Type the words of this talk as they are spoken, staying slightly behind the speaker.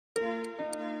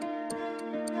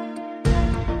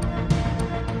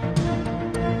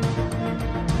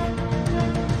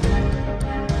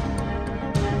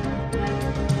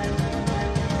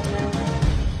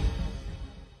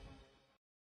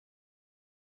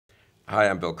Hi,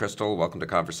 I'm Bill Kristol. Welcome to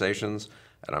Conversations.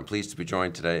 And I'm pleased to be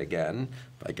joined today again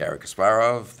by Garry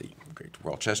Kasparov, the great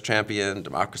world chess champion,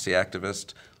 democracy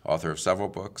activist, author of several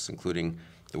books, including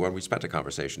the one we spent a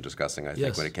conversation discussing, I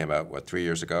think, when it came out, what, 3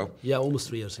 years ago? Yeah, almost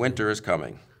 3 years ago. Winter is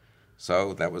coming.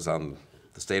 So that was on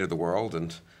the state of the world.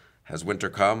 And has winter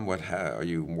come? Are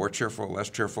you more cheerful, less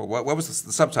cheerful? What was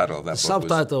the subtitle of that book? The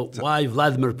subtitle, Why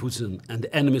Vladimir Putin and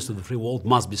the Enemies of the Free World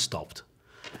Must Be Stopped.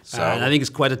 So, and I think it's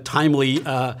quite a timely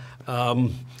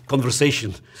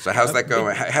conversation. So how's that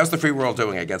going? How's the free world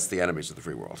doing against the enemies of the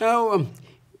free world?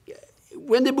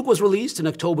 When the book was released in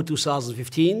October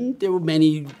 2015, there were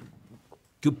many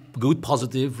good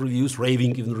positive reviews,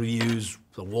 raving even reviews,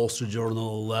 the Wall Street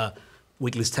Journal,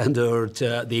 Weekly Standard,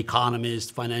 The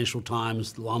Economist, Financial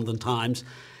Times, London Times.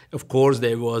 Of course,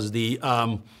 there was the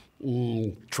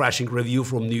trashing review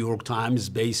from New York Times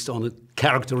based on a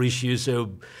character issue,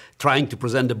 so trying to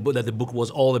present that the book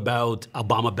was all about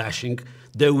Obama bashing,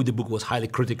 though the book was highly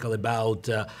critical about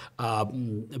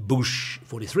Bush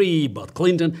 43, about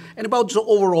Clinton, and about the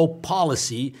overall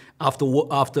policy after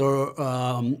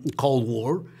Cold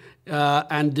War.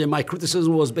 And my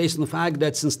criticism was based on the fact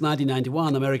that since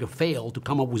 1991, America failed to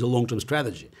come up with a long-term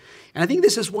strategy. And I think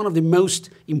this is one of the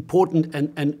most important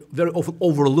and very often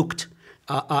overlooked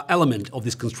element of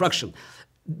this construction.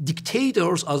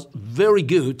 Dictators are very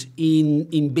good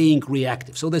in being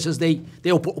reactive. So this is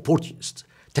they're opportunists,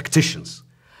 tacticians.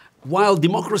 While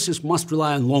democracies must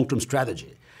rely on long-term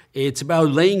strategy. It's about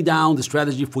laying down the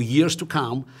strategy for years to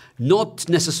come, not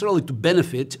necessarily to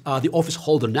benefit the office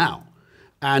holder now.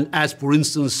 And as, for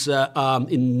instance,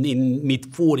 in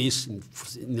mid-40s, in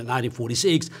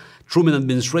 1946, Truman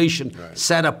administration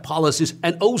set up policies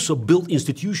and also built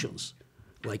institutions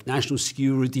like National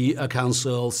Security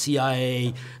Council,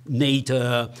 CIA,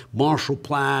 NATO, Marshall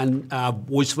Plan,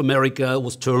 Voice of America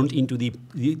was turned into the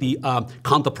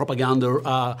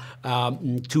counter-propaganda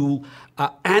tool.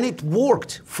 And it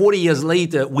worked 40 years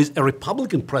later with a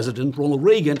Republican president, Ronald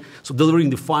Reagan, so delivering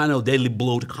the final deadly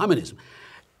blow to communism.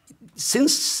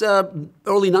 Since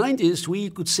early 90s, we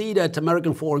could see that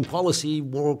American foreign policy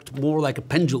worked more like a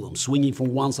pendulum, swinging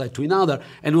from one side to another,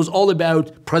 and it was all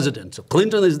about presidents. So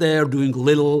Clinton is there doing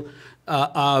little,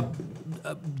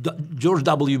 George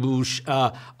W. Bush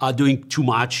doing too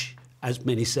much, as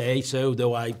many say, so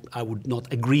though I would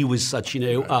not agree with such,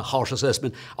 harsh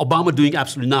assessment. Obama doing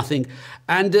absolutely nothing.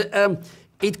 And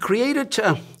it created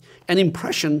an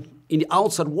impression in the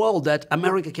outside world that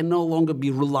America can no longer be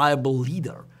a reliable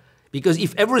leader. Because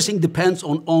if everything depends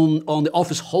on the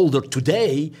office holder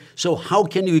today, so how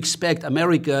can you expect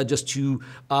America just to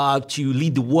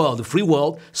lead the world, the free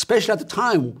world, especially at a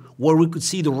time where we could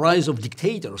see the rise of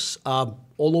dictators all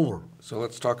over? So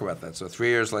let's talk about that. So 3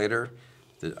 years later,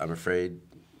 I'm afraid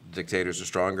dictators are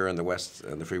stronger and the West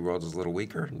and the free world is a little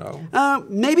weaker? No?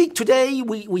 Maybe today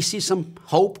we see some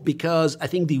hope because I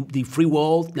think the free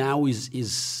world now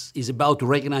is about to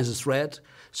recognize the threat.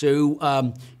 So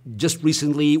just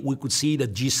recently, we could see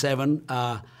that G7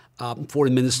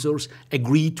 foreign ministers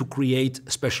agreed to create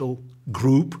a special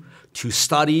group to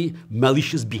study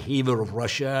malicious behavior of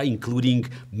Russia, including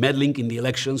meddling in the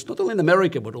elections, not only in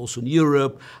America, but also in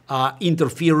Europe,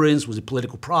 interference with the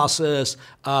political process,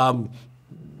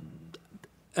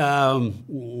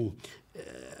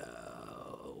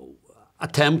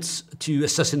 attempts to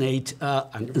assassinate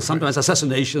and sometimes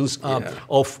assassinations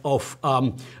of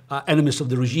enemies of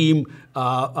the regime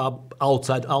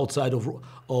outside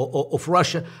of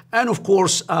Russia, and of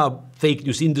course fake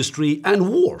news industry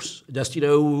and wars. Just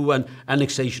an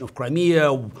annexation of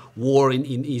Crimea, war in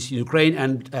Eastern Ukraine,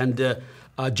 and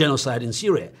genocide in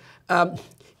Syria.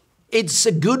 It's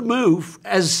a good move,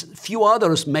 as few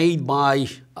others made by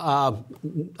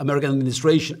American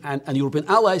administration and European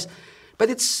allies. But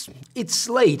it's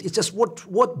late. It's just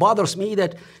what bothers me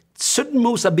that certain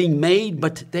moves are being made,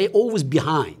 but they're always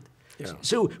behind. Yeah.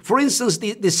 So, for instance,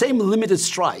 the same limited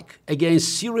strike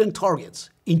against Syrian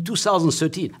targets in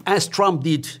 2013, as Trump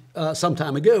did some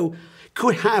time ago,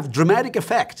 could have dramatic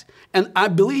effect, and I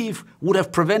believe would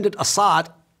have prevented Assad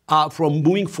from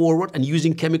moving forward and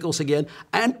using chemicals again,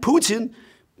 and Putin,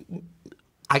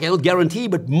 I cannot guarantee,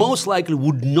 but most likely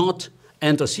would not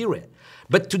enter Syria.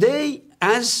 But today,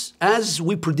 as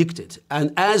we predicted,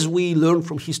 and as we learned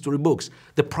from history books,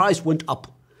 the price went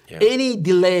up. Yeah. Any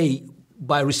delay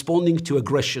by responding to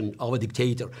aggression of a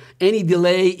dictator, any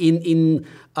delay in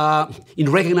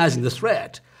recognizing the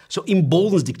threat, so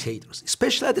emboldens dictators,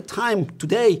 especially at the time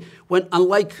today when,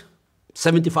 unlike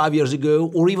 75 years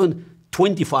ago or even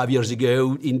 25 years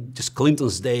ago in just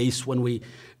Clinton's days when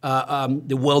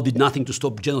the world did nothing to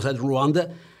stop genocide in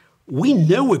Rwanda, we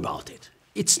know about it.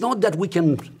 it's not that we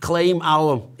can claim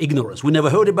our ignorance. We never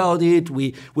heard about it.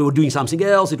 We were doing something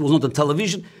else. It was not on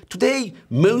television. Today,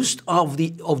 most of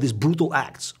these brutal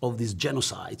acts, of these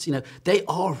genocides,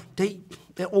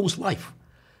 they're almost life.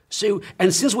 So,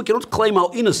 and since we cannot claim our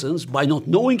innocence by not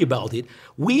knowing about it,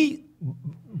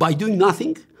 by doing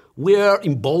nothing, we are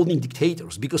emboldening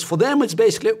dictators. Because for them, it's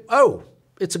basically, oh,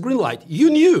 it's a green light. You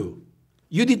knew.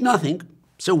 You did nothing.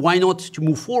 So why not to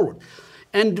move forward?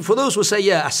 And for those who say,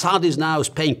 yeah, Assad is now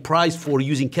paying price for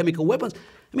using chemical weapons,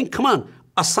 I mean, come on.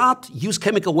 Assad used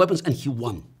chemical weapons and he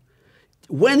won.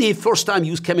 When he first time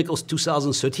used chemicals in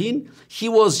 2013, he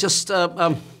was just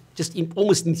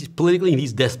almost politically in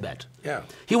his deathbed. Yeah.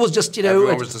 He was just,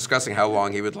 everyone was discussing how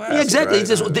long he would last. Yeah, exactly.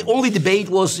 Right? The only debate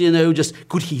was, just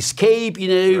could he escape,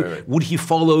 Right. Would he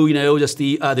follow, just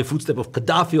the footsteps of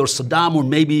Gaddafi or Saddam, or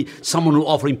maybe someone will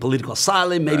offer him political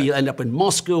asylum, maybe he'll end up in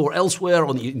Moscow or elsewhere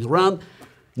in Iran.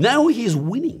 Now he's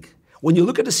winning. When you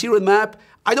look at the Syrian map,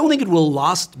 I don't think it will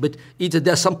last, but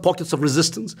there's some pockets of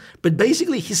resistance. But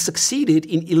basically, he succeeded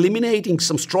in eliminating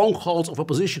some strongholds of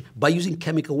opposition by using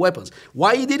chemical weapons.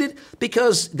 Why he did it?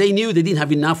 Because they knew they didn't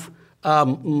have enough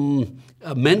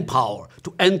manpower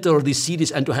to enter these cities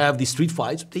and to have these street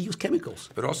fights. They use chemicals.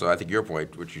 But also, I think your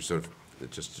point, which you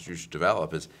you should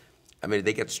develop, is, I mean,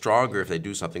 they get stronger if they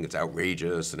do something that's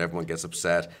outrageous and everyone gets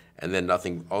upset, and then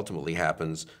nothing ultimately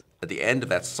happens. At the end of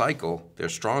that cycle, they're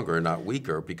stronger, not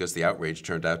weaker, because the outrage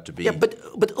turned out to be but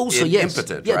also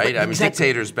impotent, right? I mean,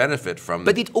 dictators benefit from.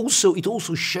 But it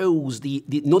also shows the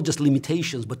not just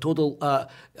limitations, but total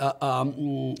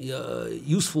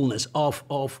usefulness of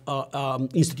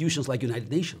institutions like United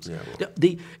Nations. Yeah,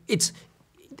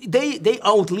 they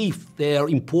outlive their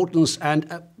importance. And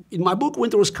in my book,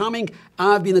 Winter is Coming,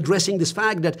 I've been addressing this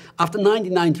fact that after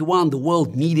 1991, the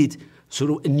world needed sort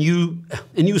of a new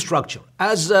structure.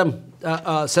 As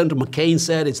Senator McCain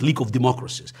said, it's leak of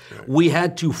democracies. Right. We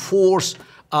had to force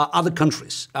other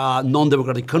countries,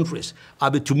 non-democratic countries,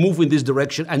 to move in this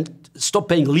direction and stop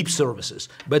paying lip services,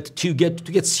 but to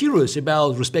get serious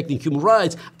about respecting human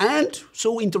rights and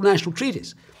so international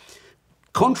treaties.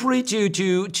 Contrary to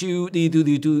these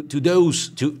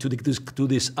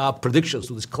predictions,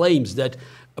 to these claims that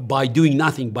by doing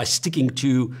nothing, by sticking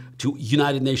to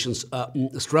United Nations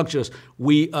structures,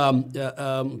 we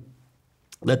that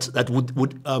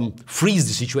would freeze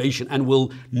the situation and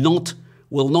will not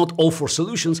offer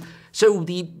solutions. So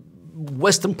the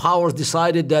Western powers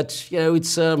decided that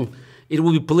it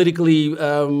will be politically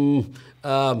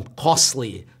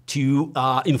costly to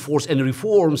enforce any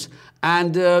reforms,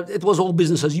 and it was all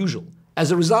business as usual.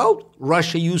 As a result,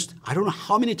 Russia used, I don't know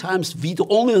how many times, veto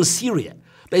only on Syria,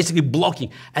 basically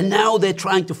blocking. And now they're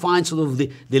trying to find sort of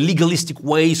the legalistic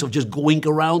ways of just going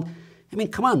around. I mean,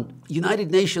 come on,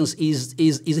 United Nations is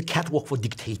a catwalk for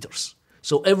dictators.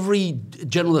 So every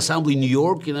General Assembly in New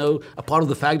York, a part of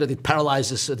the fact that it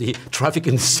paralyzes the traffic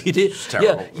in the city. It's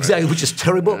terrible, yeah, exactly, which is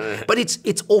terrible. But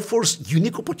it offers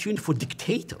unique opportunity for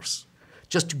dictators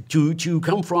just to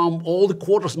come from all the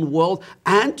quarters in the world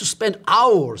and to spend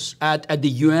hours at the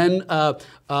UN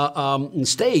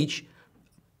stage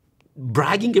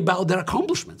bragging about their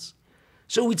accomplishments.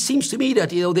 So it seems to me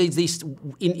that in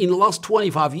the last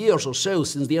 25 years or so,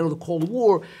 since the end of the Cold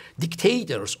War,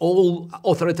 dictators, all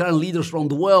authoritarian leaders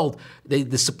around the world,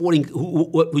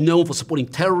 we know for supporting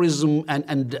terrorism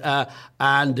and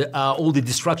all the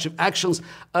destructive actions,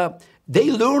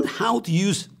 they learned how to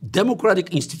use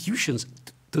democratic institutions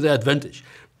to their advantage.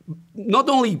 Not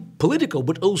only political,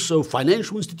 but also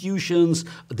financial institutions,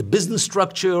 the business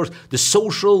structures, the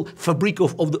social fabric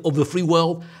of the free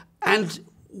world. And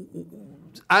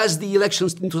as the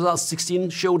elections in 2016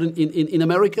 showed in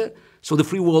America, so the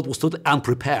free world was totally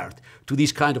unprepared to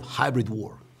this kind of hybrid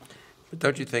war. But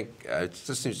don't you think, it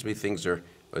just seems to me things are,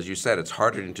 as you said, it's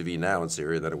harder to intervene now in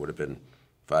Syria than it would have been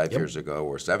 5 years ago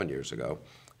or 7 years ago.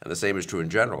 And the same is true in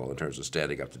general in terms of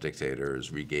standing up to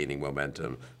dictators, regaining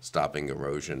momentum, stopping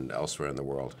erosion elsewhere in the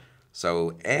world.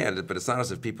 So, but it's not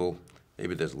as if people,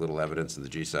 maybe there's a little evidence in the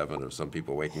G7 of some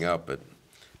people waking up, but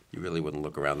you really wouldn't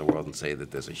look around the world and say that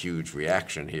there's a huge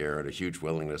reaction here and a huge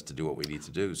willingness to do what we need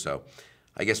to do. So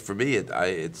I guess for me,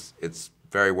 it's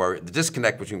very worrying. The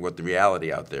disconnect between what the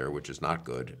reality out there, which is not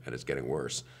good and is getting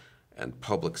worse, and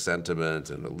public sentiment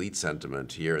and elite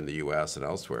sentiment here in the U.S. and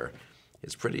elsewhere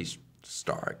is pretty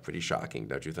stark, pretty shocking,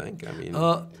 don't you think? I mean,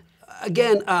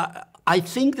 again, I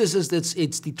think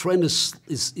the trend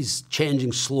is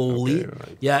changing slowly. Okay,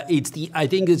 right. Yeah, I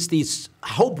think it's this. I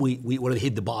hope we will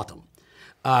hit the bottom,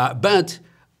 but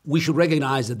we should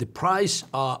recognize that the price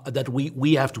that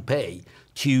we have to pay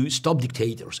to stop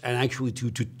dictators and actually to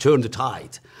turn the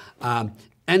tide. And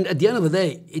at the end of the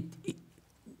day,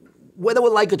 whether we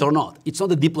like it or not, it's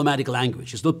not a diplomatic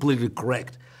language, it's not politically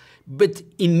correct. But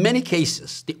in many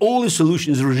cases, the only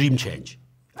solution is regime change.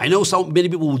 I know many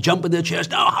people will jump in their chairs,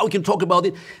 now how we can talk about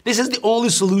it? This is the only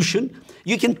solution.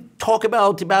 You can talk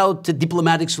about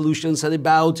diplomatic solutions and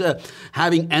about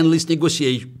having endless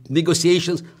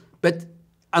negotiations, but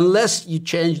unless you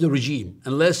change the regime,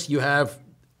 unless you have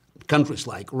countries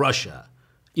like Russia,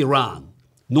 Iran,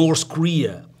 North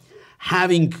Korea,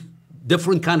 having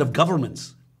different kind of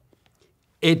governments,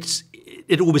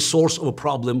 it will be source of a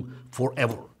problem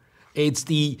forever. It's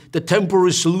the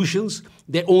temporary solutions,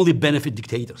 they only benefit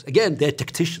dictators. Again, they're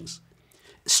tacticians.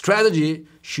 Strategy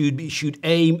should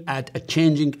aim at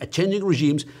changing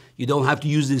regimes. You don't have to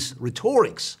use these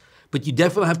rhetorics, but you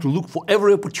definitely have to look for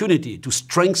every opportunity to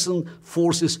strengthen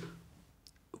forces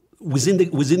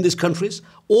within these countries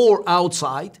or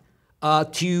outside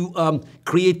to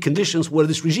create conditions where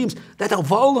these regimes that are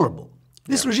vulnerable.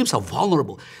 These regimes are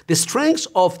vulnerable. The strength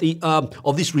of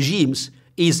these regimes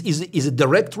is a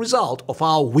direct result of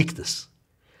our weakness.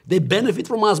 They benefit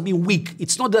from us being weak.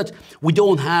 It's not that we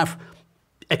don't have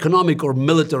economic or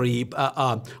military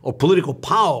or political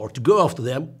power to go after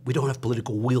them. We don't have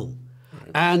political will.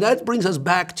 Right. And that brings us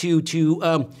back to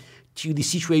the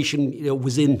situation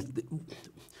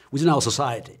within our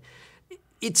society.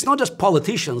 It's not just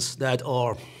politicians that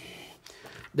are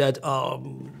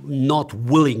not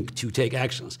willing to take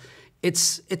actions.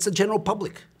 It's a general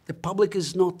public. The public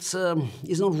is not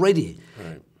ready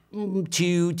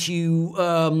to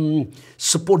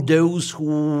support those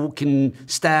who can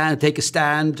take a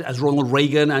stand as Ronald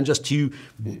Reagan and just to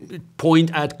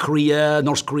point at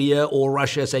North Korea or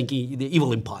Russia saying the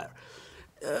evil empire.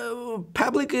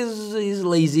 Public is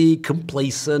lazy,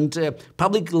 complacent.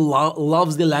 Public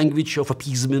loves the language of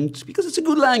appeasement because it's a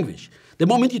good language. The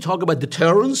moment you talk about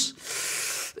deterrence,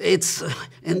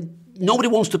 and nobody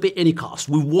wants to pay any cost.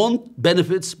 We want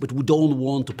benefits, but we don't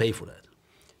want to pay for that.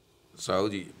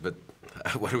 But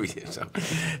what do we do? So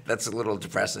that's a little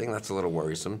depressing. That's a little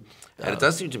worrisome. And it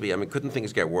does seem to be, I mean, couldn't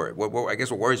things get worse? I guess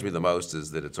what worries me the most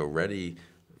is that it's already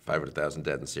 500,000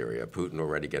 dead in Syria, Putin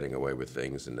already getting away with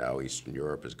things, and now Eastern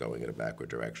Europe is going in a backward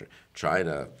direction.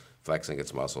 China flexing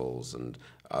its muscles and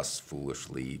us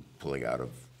foolishly pulling out of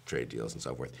trade deals and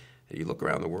so forth. And you look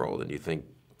around the world and you think,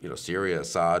 Syria,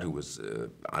 Assad, who was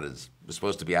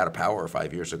supposed to be out of power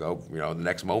 5 years ago, the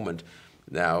next moment,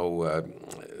 now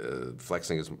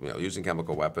flexing his, using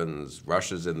chemical weapons.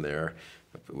 Russia's in there.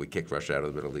 We kicked Russia out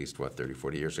of the Middle East, 30,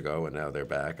 40 years ago, and now they're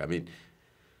back. I mean,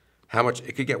 how much,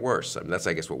 it could get worse. I mean, that's,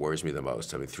 I guess, what worries me the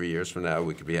most. I mean, 3 years from now,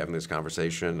 we could be having this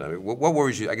conversation. I mean, what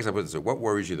worries you, I guess I put it this way, what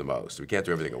worries you the most? We can't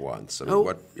do everything at once. I mean,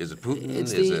 what, is it Putin?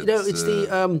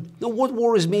 What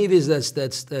worries me is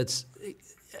that's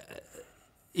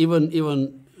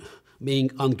even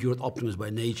being uncured optimist by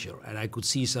nature, and I could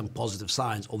see some positive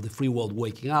signs of the free world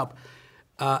waking up,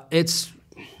 that's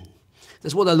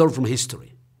what I learned from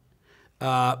history.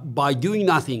 By doing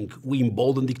nothing, we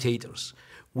embolden dictators.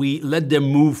 We let them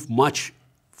move much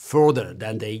further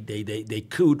than they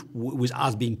could with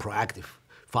us being proactive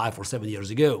 5 or 7 years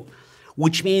ago,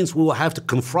 which means we will have to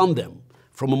confront them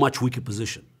from a much weaker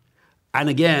position. And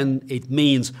again, it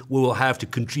means we will have to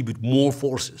contribute more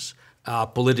forces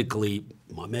politically,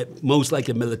 most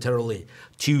likely militarily,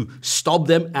 to stop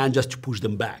them and just to push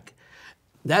them back.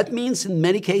 That means in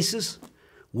many cases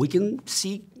we can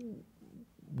see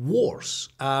wars.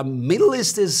 Middle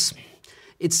East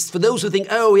it's for those who think,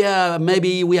 oh yeah,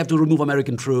 maybe we have to remove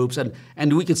American troops, and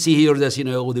we can see here there's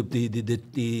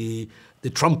the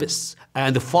Trumpists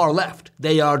and the far left.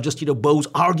 They are just both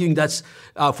arguing that's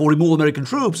for removal of American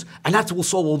troops, and that will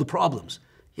solve all the problems.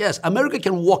 Yes, America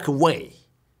can walk away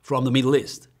from the Middle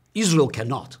East. Israel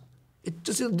cannot.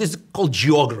 This is called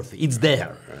geography. It's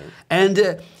there,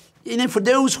 right. And for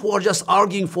those who are just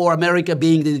arguing for America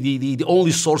being the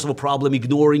only source of a problem,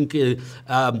 ignoring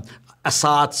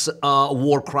Assad's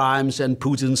war crimes and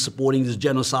Putin supporting this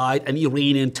genocide and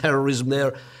Iranian terrorism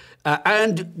there,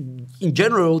 and in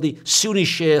general the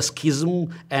Sunni-Shia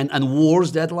schism and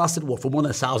wars that lasted for more than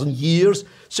 1,000 years.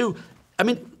 So, I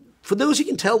mean, for those who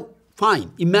can tell,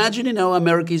 fine. Imagine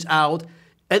America is out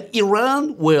and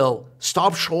Iran will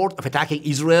stop short of attacking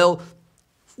Israel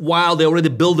while they already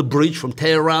built a bridge from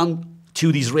Tehran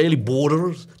to the Israeli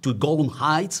borders, to Golan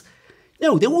Heights.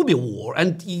 No, there will be a war,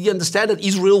 and you understand that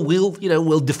Israel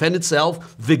will defend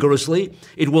itself vigorously.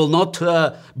 It will not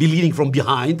be leading from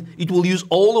behind. It will use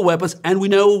all the weapons, and we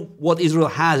know what Israel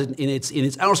has in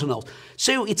its arsenal.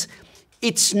 So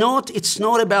it's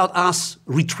not about us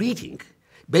retreating.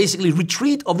 Basically,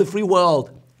 retreat of the free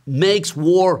world makes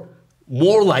war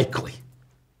more likely.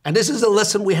 And this is a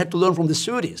lesson we had to learn from the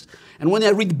 30s. And when I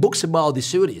read books about the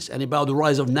 30s and about the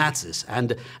rise of Nazis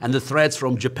and the threats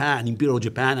from Japan, Imperial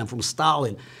Japan, and from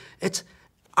Stalin,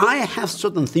 I have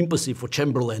certain sympathy for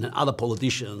Chamberlain and other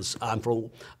politicians from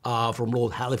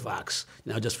Lord Halifax,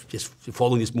 just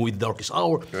following this movie, The Darkest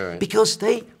Hour, right. because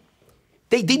they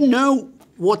didn't know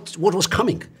what was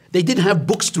coming. They didn't have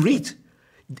books to read.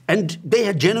 And they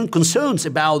had genuine concerns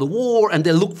about the war, and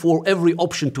they looked for every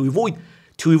option to avoid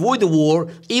the war,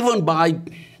 even by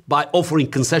offering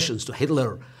concessions to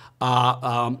Hitler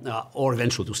or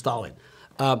eventually to Stalin.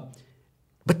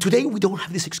 But today we don't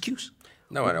have this excuse.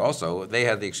 No, and also they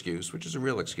had the excuse, which is a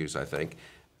real excuse, I think,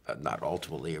 not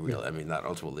ultimately not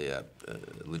ultimately a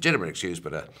legitimate excuse,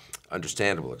 but a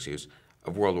understandable excuse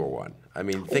of World War I. I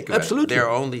mean, think about it.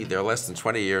 They're less than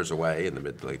 20 years away in the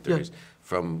mid to late 30s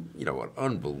from an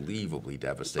unbelievably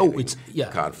devastating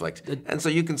conflict, and so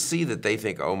you can see that they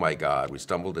think, oh my God, we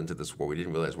stumbled into this war. We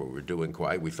didn't realize what we were doing.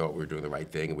 We thought we were doing the right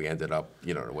thing, and we ended up,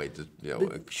 in a way,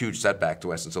 a huge setback to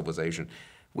Western civilization.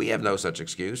 We have no such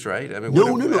excuse, right? I mean,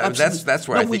 no, that's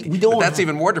where I think. We don't. But that's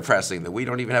even more depressing, that we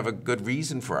don't even have a good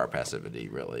reason for our passivity,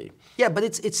 really. Yeah, but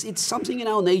it's something in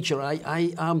our nature.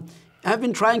 I've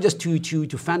been trying just to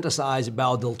fantasize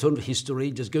about the alternative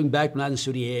history, just going back to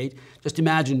 1938. Just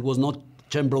imagine it was not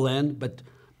Chamberlain, but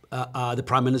the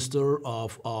Prime Minister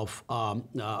of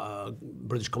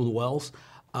British Commonwealth,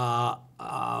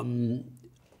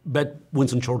 but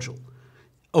Winston Churchill.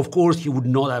 Of course, he would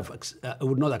not have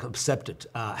accepted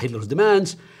Hitler's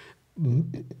demands.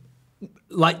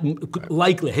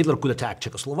 Likely, Hitler could attack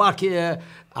Czechoslovakia,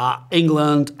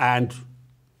 England, and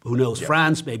who knows,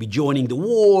 France, maybe joining the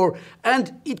war,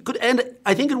 and it could end.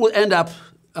 I think it will end up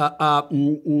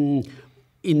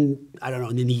in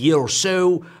a year or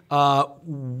so,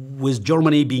 with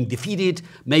Germany being defeated,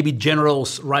 maybe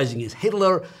generals rising as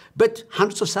Hitler, but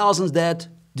hundreds of thousands dead,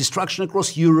 destruction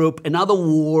across Europe, another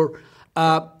war.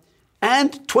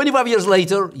 And 25 years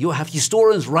later, you have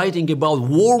historians writing about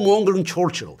warmongering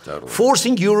Churchill,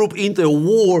 forcing Europe into a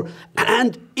war.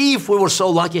 And if we were so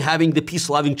lucky having the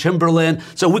peace-loving Chamberlain,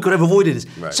 so we could have avoided this.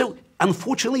 Right. So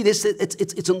unfortunately, it's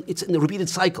a repeated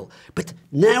cycle. But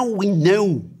now we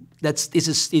know that these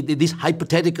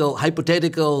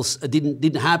hypotheticals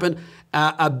didn't happen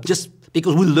just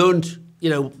because we learned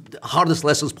the hardest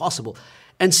lessons possible.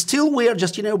 And still we are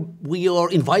we are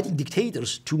inviting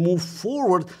dictators to move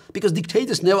forward, because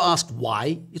dictators never ask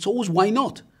why, it's always why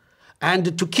not.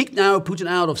 And to kick now Putin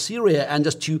out of Syria and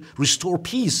just to restore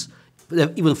peace,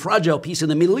 even fragile peace in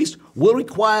the Middle East, will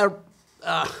require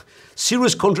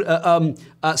serious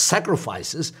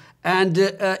sacrifices, and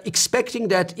expecting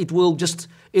that it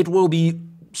will be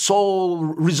so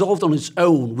resolved on its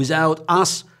own without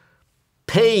us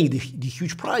paying the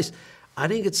huge price. I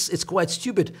think it's quite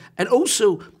stupid, and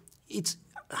also it's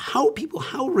how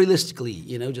realistically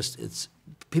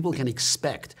people can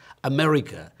expect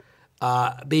America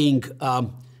being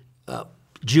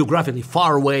geographically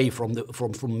far away from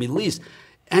the Middle East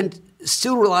and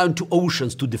still rely on two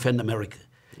oceans to defend America.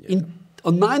 Yeah.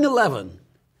 On 9/11,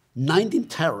 19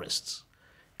 terrorists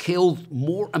killed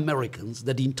more Americans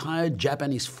than the entire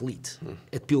Japanese fleet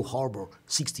at Pearl Harbor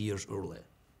 60 years earlier.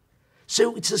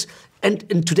 So it's just,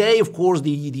 and today, of course,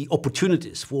 the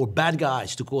opportunities for bad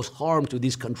guys to cause harm to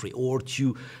this country or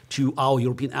to our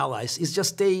European allies is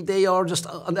just they are just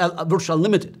virtually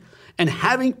unlimited. And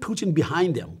having Putin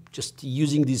behind them, just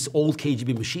using this old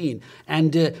KGB machine,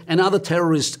 and other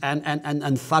terrorists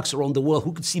and thugs around the world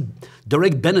who could see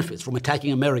direct benefits from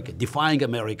attacking America, defying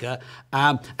America,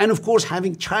 and of course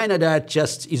having China that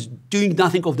just is doing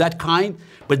nothing of that kind,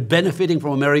 but benefiting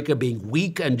from America being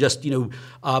weak and just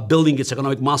building its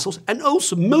economic muscles and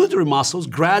also military muscles,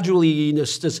 gradually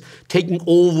just taking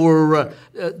over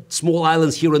small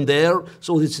islands here and there.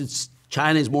 So it's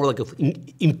China is more like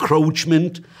an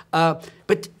encroachment.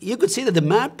 But you could see that the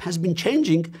map has been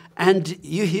changing, and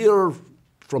you hear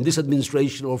from this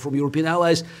administration or from European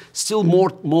allies still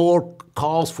more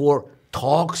calls for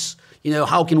talks.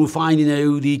 How can we find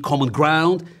the common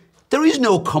ground? There is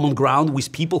no common ground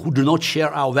with people who do not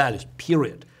share our values,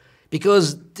 period.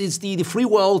 Because it's the free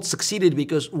world succeeded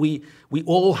because we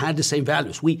all had the same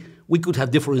values. We could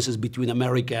have differences between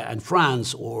America and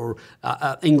France or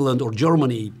England or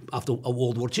Germany after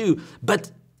World War II,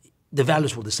 but the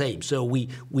values were the same. So we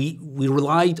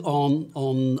relied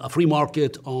on a free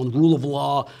market, on rule of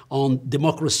law, on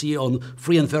democracy, on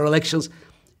free and fair elections.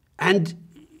 And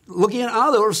looking at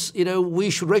others, we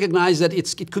should recognize that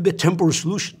it could be a temporary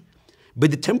solution.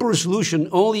 But the temporary solution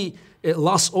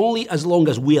lasts only as long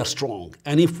as we are strong.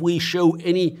 And if we show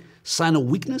any sign of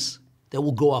weakness, they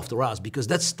will go after us, because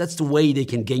that's the way they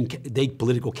can gain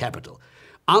political capital.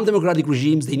 Undemocratic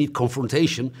regimes, they need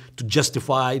confrontation to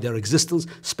justify their existence,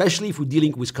 especially if we're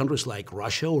dealing with countries like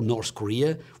Russia or North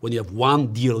Korea, when you have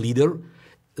one dear leader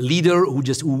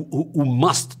who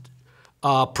must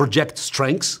project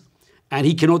strengths, and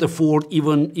he cannot afford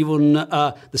even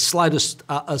the slightest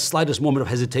moment of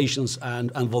hesitations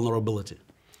and vulnerability.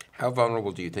 How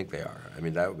vulnerable do you think they are? I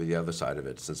mean, that would be the other side of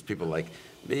it. Since people like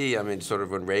me, I mean, sort of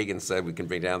when Reagan said we can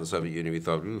bring down the Soviet Union, we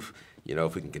thought, oof, you know,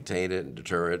 if we can contain it and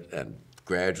deter it and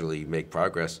gradually make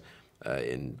progress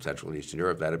in Central and Eastern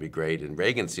Europe, that'd be great. And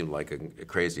Reagan seemed like a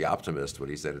crazy optimist when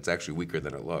he said it's actually weaker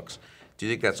than it looks. Do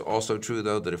you think that's also true,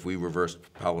 though, that if we reversed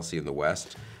policy in the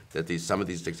West, that some of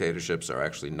these dictatorships are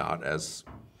actually not as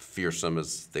fearsome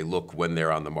as they look when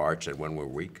they're on the march and when we're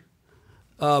weak?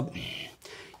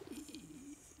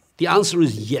 The answer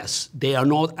is yes. They are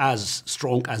not as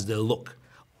strong as they look,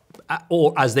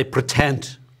 or as they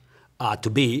pretend to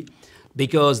be,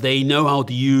 because they know how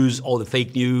to use all the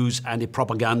fake news and the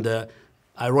propaganda,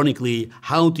 ironically,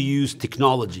 how to use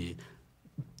technology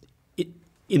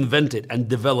invented and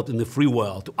developed in the free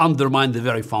world to undermine the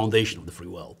very foundation of the free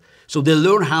world. So they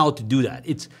learn how to do that.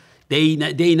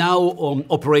 They now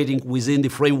operating within the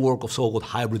framework of so-called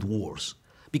hybrid wars,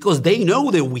 because they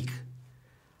know they're weak.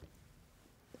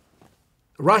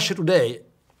 Russia today,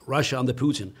 Russia under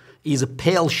Putin, is a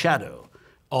pale shadow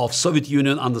of Soviet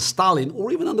Union under Stalin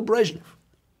or even under Brezhnev,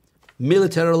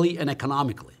 militarily and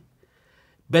economically.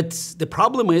 But the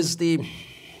problem is the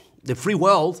free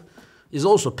world is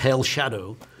also a pale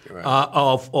shadow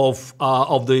of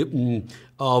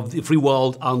the free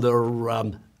world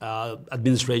under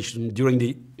administration during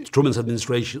the Truman's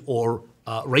administration or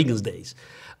Reagan's days.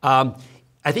 I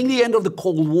think the end of the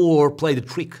Cold War played a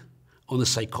trick on the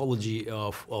psychology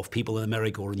of people in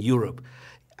America or in Europe.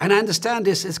 And I understand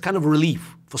this as kind of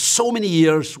relief. For so many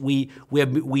years, we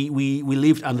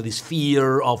lived under this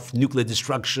fear of nuclear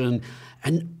destruction,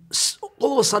 and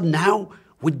all of a sudden now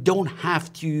we don't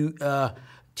have to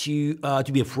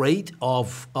be afraid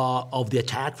of the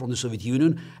attack from the Soviet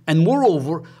Union. And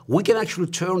moreover, we can actually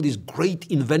turn these great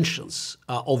inventions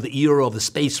of the era of the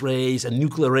space race and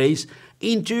nuclear race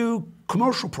into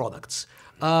commercial products.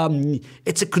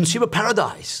 It's a consumer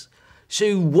paradise.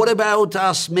 So what about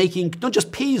us making not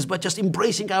just peace, but just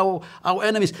embracing our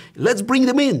enemies? Let's bring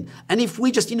them in. And if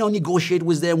we just negotiate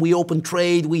with them, we open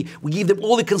trade, we give them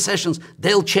all the concessions,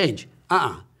 they'll change.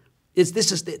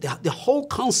 The whole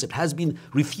concept has been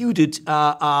refuted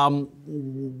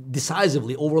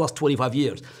decisively over the last 25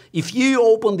 years. If you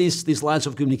open these lines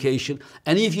of communication,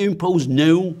 and if you impose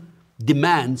no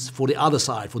demands for the other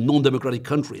side, for non-democratic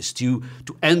countries to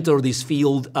enter this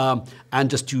field and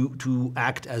just to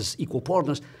act as equal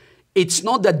partners, it's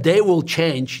not that they will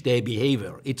change their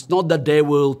behavior. It's not that they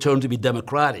will turn to be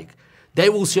democratic. They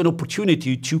will see an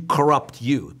opportunity to corrupt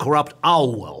you, corrupt our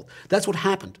world. That's what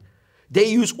happened. They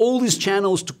use all these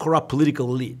channels to corrupt political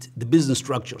elite, the business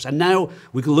structures. And now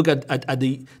we can look at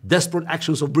the desperate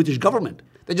actions of British government.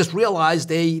 They just realized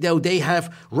they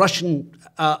have Russian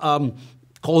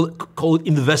call it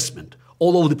investment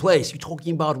all over the place. You're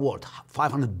talking about what,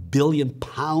 500 billion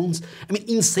pounds? I mean,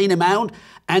 insane amount.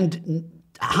 And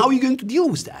how are you going to deal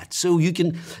with that? So you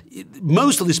can,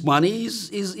 most of this money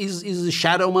is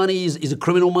shadow money, is a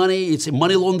criminal money, it's a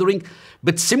money laundering.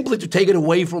 But simply to take it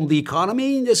away from the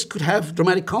economy, this could have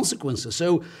dramatic consequences.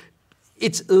 So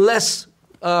it's less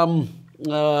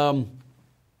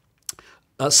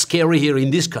scary here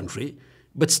in this country.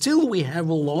 But still, we have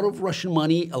a lot of Russian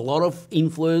money, a lot of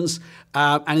influence,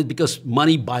 and because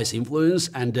money buys influence,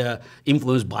 and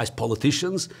influence buys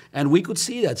politicians. And we could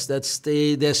see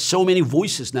there's so many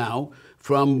voices now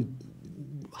from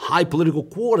high political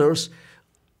quarters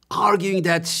arguing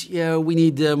that we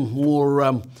need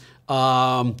more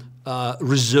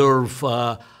reserve,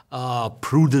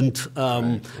 prudent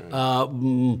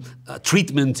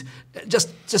treatment.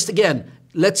 Just again.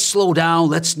 Let's slow down.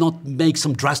 Let's not make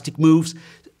some drastic moves,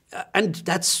 and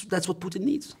that's what Putin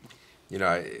needs.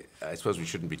 I suppose we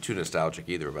shouldn't be too nostalgic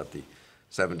either about the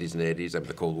 70s and 80s. I mean,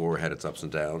 the Cold War had its ups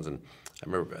and downs, and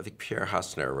I think Pierre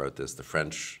Hasner wrote this, the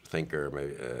French thinker,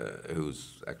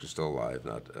 who's actually still alive,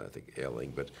 not I think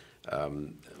ailing, but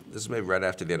this is maybe right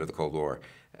after the end of the Cold War,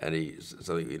 and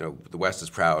the West is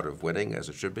proud of winning, as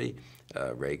it should be.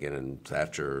 Reagan and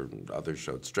Thatcher and others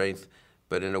showed strength.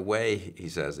 But in a way, he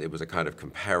says, it was a kind of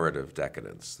comparative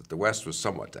decadence. The West was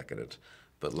somewhat decadent,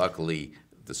 but luckily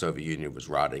the Soviet Union was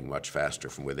rotting much faster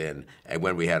from within. And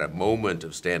when we had a moment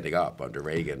of standing up under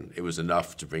Reagan, it was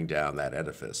enough to bring down that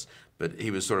edifice. But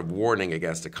he was sort of warning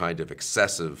against a kind of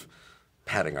excessive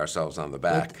patting ourselves on the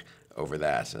back over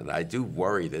that. And I do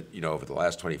worry that, over the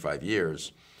last 25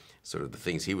 years, sort of the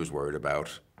things he was worried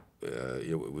about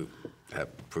we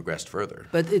have progressed further.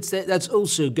 But that's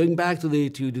also going back to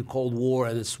the Cold War,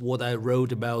 and it's what I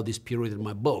wrote about this period in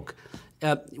my book.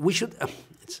 We should,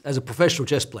 as a professional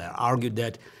chess player, argue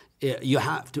that you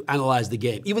have to analyze the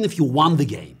game, even if you won the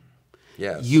game.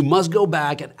 Yes. You must go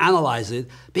back and analyze it,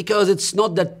 because it's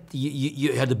not that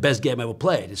you had the best game ever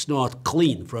played. It's not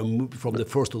clean from the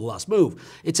first to the last move.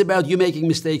 It's about you making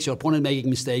mistakes, your opponent making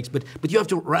mistakes, but you have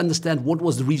to understand what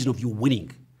was the reason of you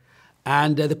winning.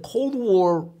 And the Cold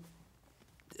War,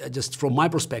 just from my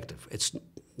perspective, it's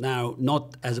now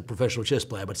not as a professional chess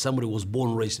player, but somebody who was born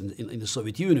and raised in the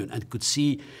Soviet Union and could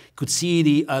see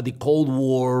the Cold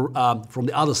War from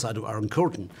the other side of Iron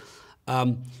Curtain.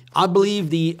 I believe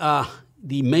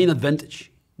the main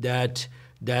advantage that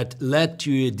led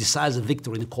to a decisive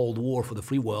victory in the Cold War for the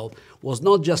free world was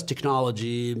not just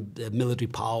technology, military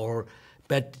power,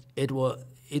 but it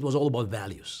was all about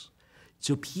values.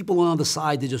 So people on the other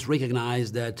side, they just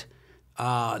recognized that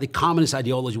the communist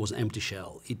ideology was an empty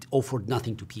shell. It offered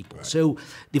nothing to people. Right. So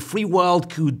the free world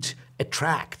could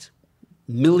attract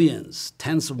millions,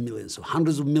 tens of millions, or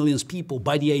hundreds of millions of people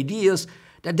by the ideas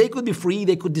that they could be free,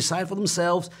 they could decide for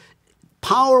themselves.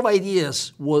 Power of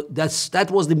ideas, that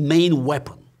was the main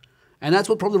weapon. And that's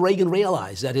what probably Reagan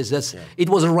realized. It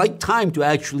was the right time to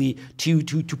actually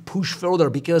to push further,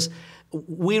 because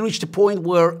we reached a point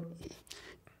where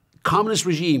communist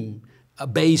regime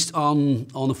based on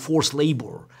forced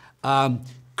labor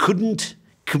couldn't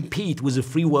compete with the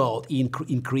free world in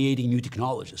creating new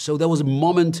technologies. So there was a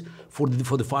moment for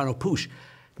the final push.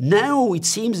 Now it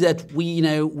seems that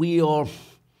we are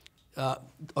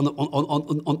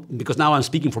because now I'm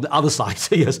speaking from the other side.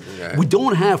 So yes, yeah. We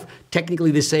don't have technically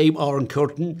the same Iron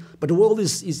Curtain, but the world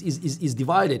is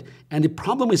divided. And the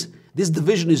problem is this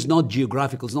division is not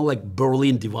geographical. It's not like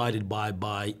Berlin divided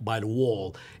by the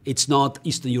wall. It's not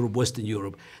Eastern Europe, Western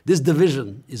Europe. This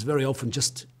division is very often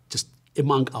just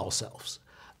among ourselves.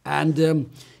 And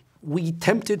we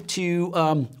tempted to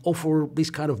offer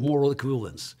this kind of moral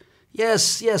equivalence.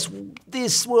 Yes,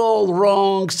 this were all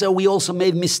wrong, so we also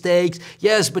made mistakes.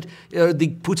 Yes, but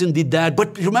Putin did that.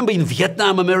 But remember, in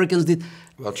Vietnam, Americans did.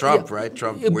 Well, Trump, yeah, right?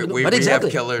 Trump. We have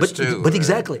killers too. But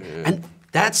exactly, yeah. And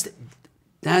that's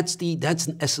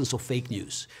an essence of fake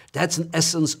news. That's an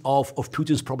essence of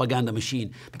Putin's propaganda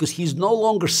machine, because he's no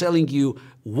longer selling you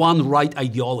one right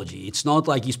ideology. It's not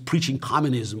like he's preaching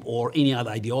communism or any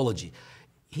other ideology.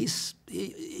 He's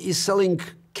selling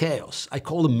chaos. I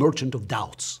call him merchant of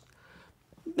doubts.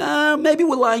 Maybe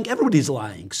we're lying. Everybody's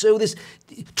lying. So this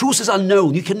truth is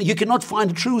unknown. You cannot find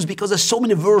the truth because there's so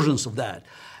many versions of that,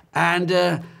 and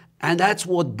that's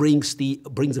what brings the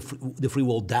free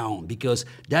world down, because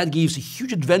that gives a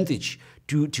huge advantage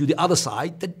to the other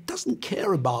side that doesn't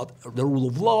care about the rule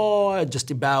of law, just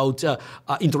about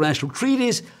international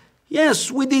treaties.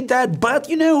 Yes, we did that, but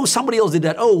somebody else did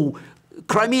that. Oh,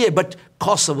 Crimea, but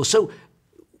Kosovo. So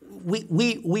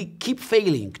we keep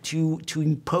failing to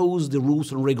impose the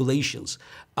rules and regulations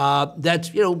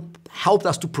that helped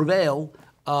us to prevail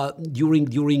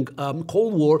during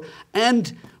Cold War,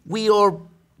 and we are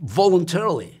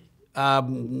voluntarily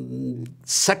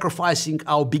sacrificing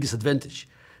our biggest advantage,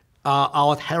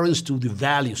 our adherence to the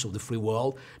values of the free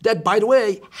world that, by the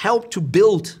way, help to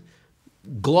build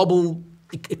global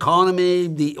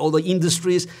economy, all the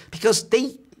industries, because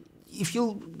if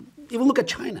you even look at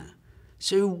China.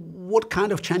 So what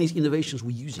kind of Chinese innovations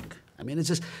we're using? I mean, it's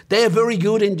just, they are very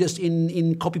good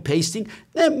in copy-pasting,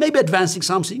 maybe advancing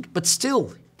something, but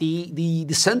still,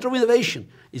 the center of innovation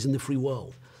is in the free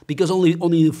world. Because only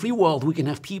in the free world we can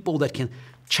have people that can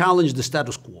challenge the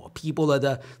status quo, people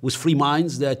that with free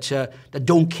minds that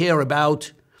don't care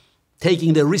about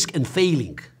taking the risk and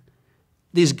failing.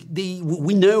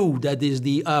 We know that there's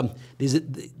the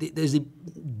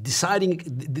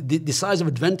decisive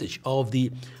advantage of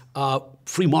the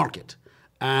free market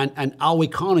and our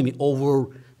economy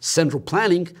over central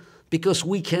planning, because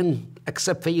we can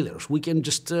accept failures. We can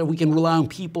rely on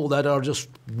people that are just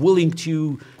willing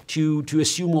to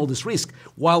assume all this risk,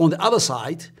 while on the other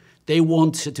side they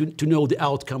want to know the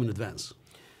outcome in advance.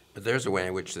 But there's a way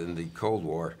in which in the Cold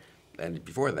War, and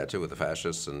before that too with the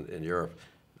fascists in Europe,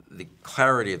 the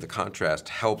clarity of the contrast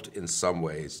helped in some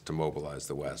ways to mobilize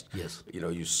the West. Yes.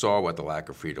 You saw what the lack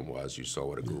of freedom was, you saw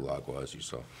what a gulag was, you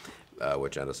saw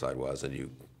what genocide was, and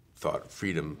you thought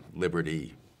freedom,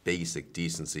 liberty, basic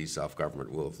decency, self-government,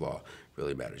 rule of law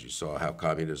really matters. You saw how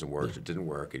communism worked, it didn't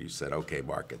work, and you said, okay,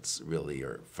 markets really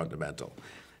are fundamental.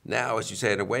 Now, as you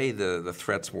say, in a way, the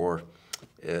threat's more,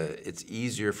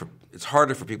 it's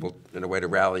harder for people in a way to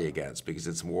rally against, because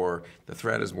the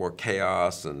threat is more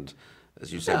chaos and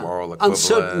as you say, moral equivalence,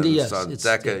 uncertainty, yes. fake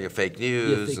news, fake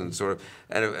and news. sort of,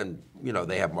 and you know,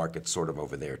 they have markets sort of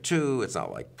over there too. It's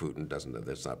not like Putin doesn't.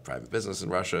 There's not private business in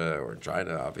Russia or in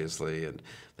China, obviously, and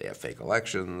they have fake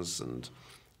elections, and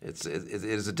it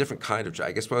is a different kind of.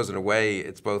 I suppose in a way,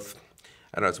 it's both.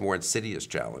 I don't know. It's a more insidious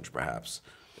challenge, perhaps,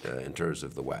 in terms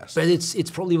of the West. But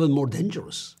it's probably even more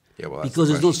dangerous. Yeah, well, that's because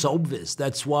the it's not so obvious.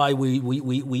 That's why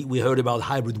we heard about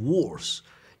hybrid wars.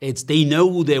 They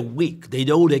know they're weak. They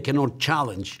know they cannot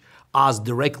challenge us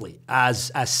directly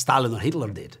as Stalin or Hitler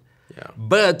did. Yeah.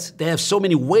 But they have so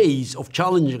many ways of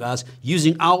challenging us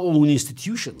using our own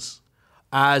institutions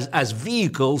as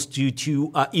vehicles to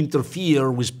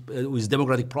interfere with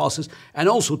democratic process and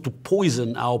also to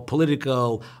poison our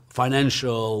political,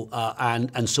 financial,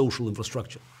 and social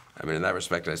infrastructure. I mean, in that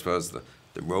respect, I suppose the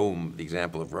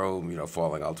example of Rome, you know,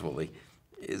 falling ultimately,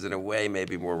 is in a way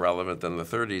maybe more relevant than the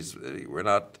 30s.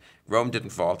 Rome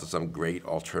didn't fall to some great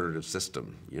alternative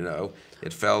system, you know.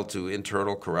 It fell to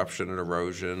internal corruption and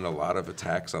erosion, a lot of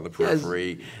attacks on the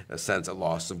periphery, yes. A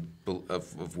loss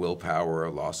of willpower,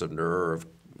 a loss of nerve,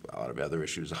 a lot of other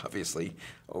issues, obviously,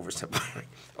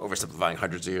 oversimplifying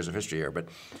hundreds of years of history here. But,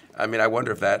 I mean, I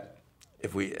wonder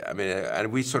if we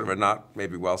sort of are not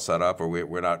maybe well set up, or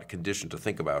we're not conditioned to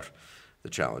think about the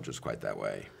challenges quite that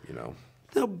way, you know.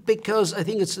 No, because I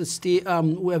think it's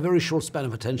we have very short span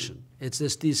of attention. It's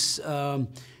the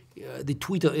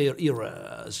Twitter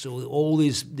era. So all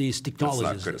these technologies.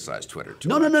 Let's not criticize Twitter too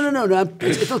much. No.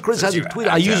 It's not criticizing Twitter.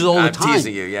 I use it all the time. I'm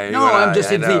teasing you. Yeah, no, I'm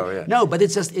just. Yeah. No, but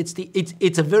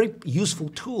it's a very useful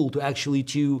tool to actually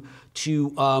to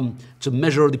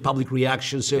measure the public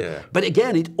reaction. So, yeah. But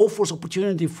again, it offers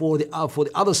opportunity for the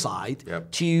other side yep.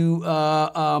 to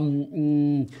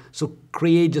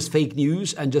create just fake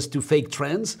news and just to fake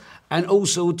trends, and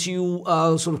also to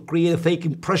sort of create fake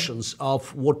impressions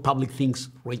of what public thinks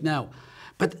right now.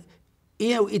 But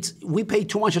you know, we pay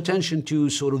too much attention to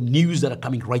sort of news that are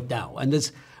coming right now, and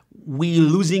we're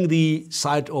losing the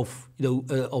sight of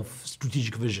of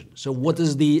strategic vision. So what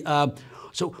is the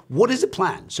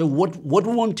plan? So what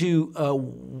we want to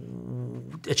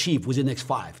achieve within the next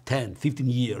 5, 10, 15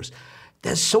 years?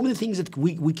 There's so many things that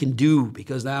we can do,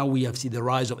 because now we have seen the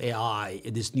rise of AI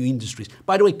in these new industries.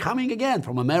 By the way, coming again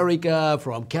from America,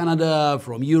 from Canada,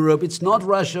 from Europe. It's not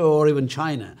Russia or even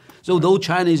China. So though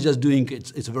China is just doing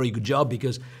it's a very good job,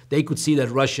 because they could see that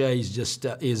Russia is just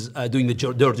doing the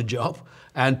dirty job,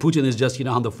 and Putin is just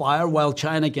under fire, while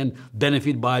China can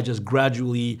benefit by just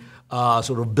gradually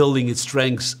sort of building its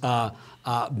strengths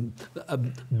behind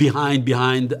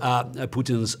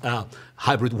Putin's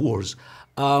hybrid wars.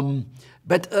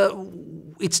 But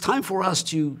it's time for us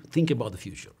to think about the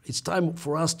future. It's time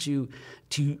for us to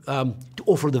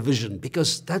offer the vision,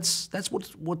 because that's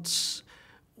what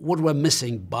we're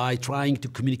missing by trying to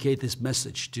communicate this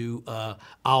message to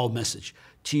our message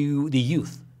to the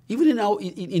youth, even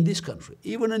in this country,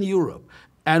 even in Europe,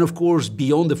 and of course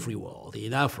beyond the free world,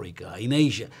 in Africa, in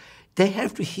Asia. They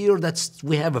have to hear that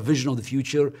we have a vision of the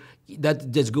future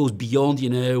that goes beyond,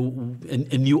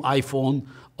 a new iPhone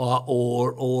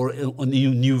or a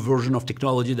new version of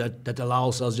technology that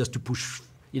allows us just to push,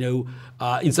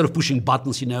 instead of pushing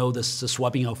buttons, just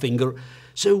swiping our finger.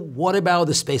 So what about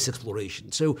the space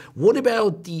exploration? So what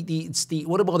about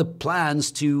the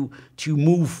plans to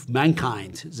move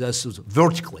mankind just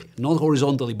vertically, not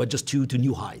horizontally, but just to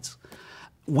new heights?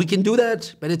 We can do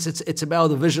that, but it's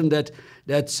about a vision that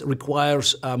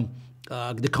requires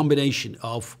the combination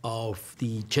of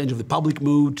the change of the public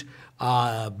mood,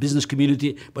 business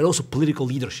community, but also political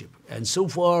leadership. And so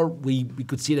far, we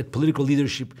could see that political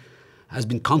leadership has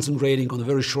been concentrating on a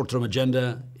very short-term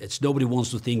agenda. Nobody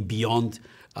wants to think beyond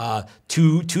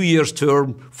 2 years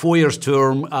term, 4 years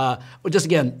term. But just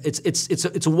again,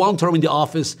 it's a one term in the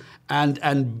office, and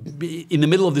in the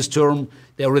middle of this term,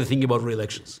 they're already thinking about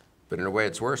re-elections. But in a way,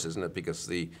 it's worse, isn't it? Because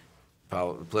the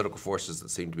political forces that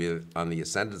seem to be on the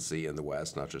ascendancy in the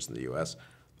West, not just in the U.S.,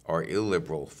 are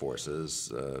illiberal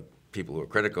forces, people who are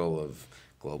critical of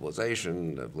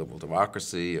globalization, of liberal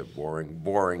democracy, of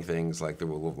boring things like the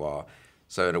rule of law.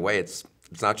 So in a way, it's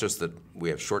not just that we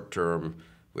have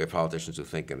politicians who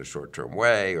think in a short-term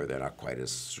way, or they're not quite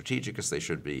as strategic as they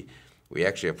should be. We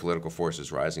actually have political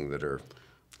forces rising that are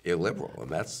illiberal,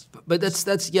 and that's a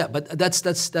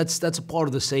part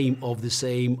of the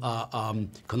same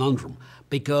conundrum,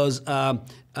 because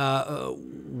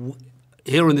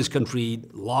here in this country,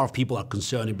 a lot of people are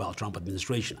concerned about Trump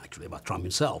administration, actually about Trump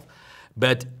himself.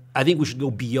 But I think we should go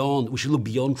beyond. We should look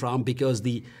beyond Trump, because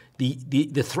the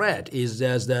threat is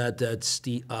that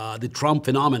the Trump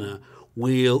phenomena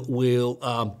will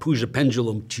push the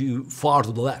pendulum too far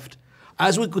to the left,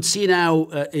 as we could see now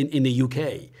in the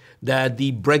UK. that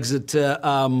the Brexit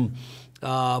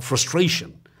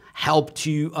frustration helped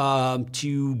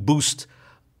to boost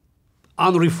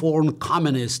unreformed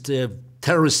communist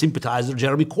terrorist sympathizer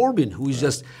Jeremy Corbyn, who is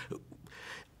just,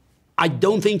 I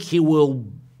don't think he will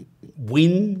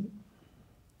win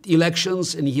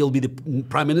elections and he'll be the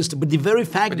prime minister, but the very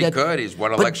fact that... But he could, he's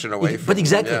one election away from... But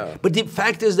exactly, yeah. But the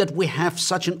fact is that we have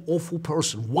such an awful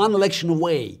person, one election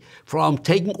away from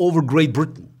taking over Great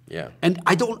Britain. Yeah. And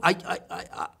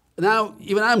now,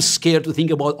 even I'm scared to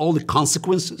think about all the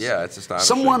consequences. Yeah, it's astonishing.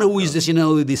 Someone who is this,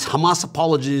 this Hamas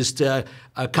apologist,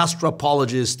 Castro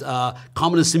apologist,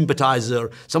 communist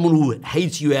sympathizer, someone who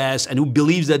hates US and who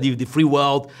believes that the free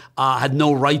world had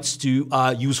no rights to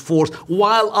use force,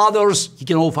 while others, you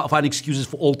can all find excuses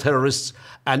for all terrorists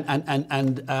and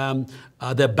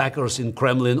their backers in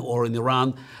Kremlin or in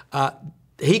Iran.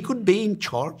 He could be in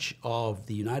charge of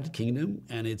the United Kingdom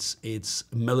and its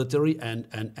military and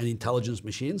intelligence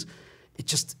machines.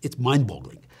 It's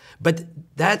mind-boggling. But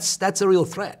that's a real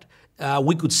threat.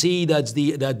 We could see that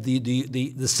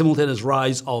the simultaneous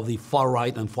rise of the far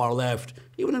right and far left.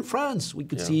 Even in France, we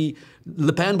could see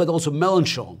Le Pen, but also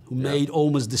Mélenchon, who made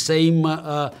almost the same,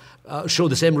 showed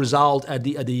the same result at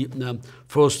the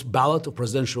first ballot of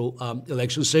presidential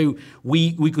elections. So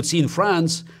we could see in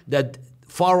France that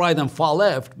far right and far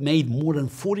left made more than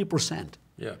 40%.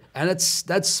 Yeah. And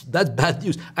that's bad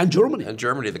news. And Germany. And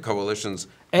Germany, the coalition's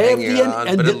hanging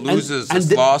on, but it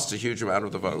it's lost a huge amount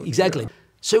of the vote. Exactly. Yeah.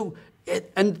 So,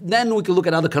 and then we can look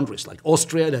at other countries like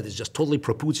Austria, that is just totally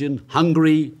pro-Putin,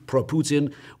 Hungary,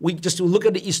 pro-Putin. We just look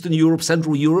at the Eastern Europe,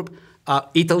 Central Europe,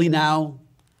 Italy now.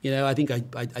 I think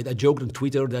I joked on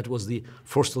Twitter that was the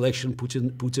first election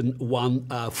Putin won,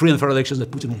 free and fair elections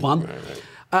that Putin won. Right.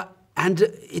 And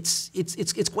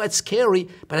it's quite scary,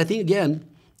 but I think again,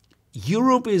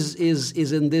 Europe is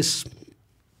in this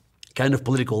kind of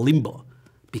political limbo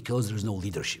because there's no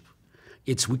leadership.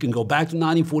 We can go back to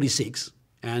 1946,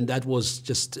 and that was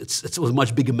just it was a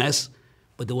much bigger mess,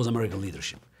 but there was American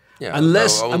leadership. Yeah,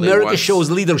 unless America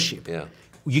shows leadership,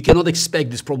 you cannot expect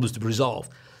these problems to be resolved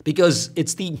because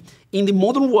in the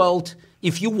modern world,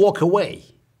 if you walk away.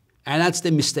 And that's the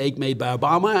mistake made by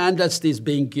Obama, and that's this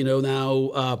being,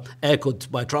 now echoed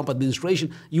by Trump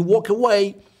administration. You walk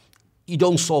away, you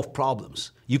don't solve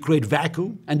problems. You create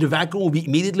vacuum, and the vacuum will be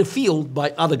immediately filled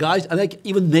by other guys, and I can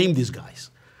even name these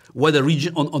guys, whether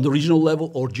on the regional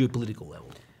level or geopolitical level.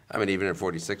 I mean, even in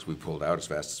 '46, we pulled out as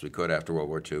fast as we could after World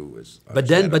War II. But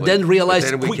then realized,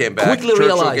 then we came back. Quickly Churchill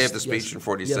realized, gave the speech in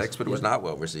 '46, but it was not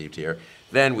well received here.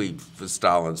 Then with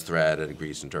Stalin's threat and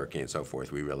Greece and Turkey and so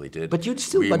forth, we really did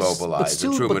remobilize.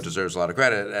 And Truman deserves a lot of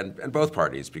credit, and both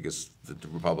parties, because the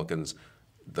Republicans,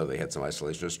 though they had some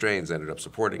isolationist strains, ended up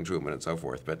supporting Truman and so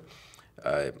forth. But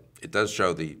it does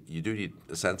show you do need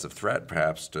a sense of threat,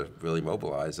 perhaps, to really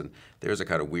mobilize. And there's a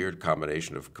kind of weird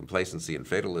combination of complacency and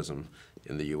fatalism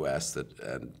in the U.S.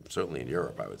 and certainly in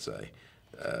Europe, I would say,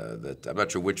 that I'm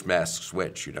not sure which masks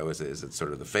which. Is it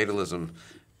sort of the fatalism?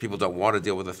 People don't want to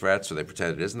deal with a threat, so they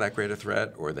pretend it isn't that great a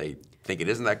threat, or they think it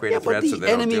isn't that great a threat, so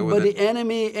they don't deal with it. But the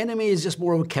enemy is just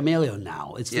more of a chameleon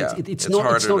now. It's not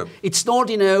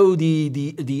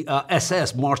the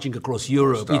SS marching across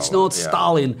Europe. Stalin, it's not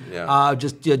Stalin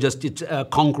just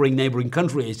conquering neighboring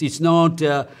countries. It's not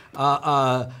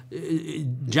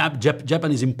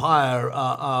Japanese empire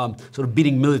sort of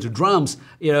beating military drums,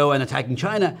 and attacking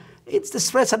China. The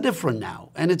threats are different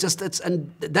now, and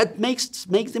that makes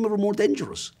them even more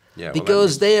dangerous. Yeah,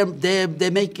 because they're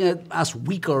making us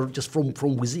weaker just from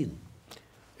within.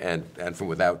 And from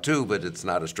without too, but it's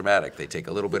not as dramatic. They take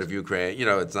a little bit of Ukraine.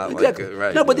 It's not exactly. like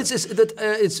right. No, but it's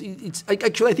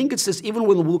actually I think it's this. Even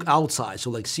when we look outside, so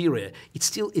like Syria,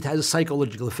 it has a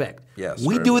psychological effect. Yes,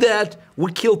 we do that.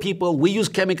 We kill people. We use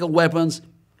chemical weapons,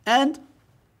 and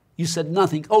you said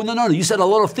nothing. Oh, no, you said a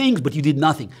lot of things, but you did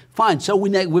nothing. Fine, so we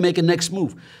make a next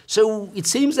move. So it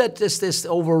seems that this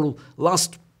over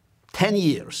last 10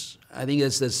 years, I think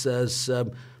it's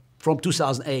from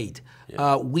 2008,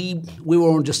 we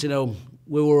were on just,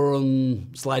 we were on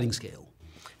sliding scale.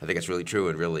 I think it's really true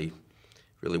and really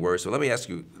worrisome. So let me ask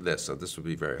you this. So this would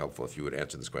be very helpful if you would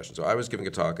answer this question. So I was giving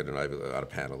a talk at a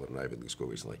panel at an Ivy League school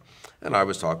recently, and I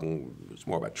was talking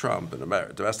more about Trump and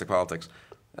domestic politics,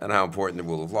 and how important the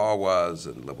rule of law was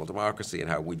and liberal democracy, and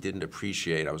how we didn't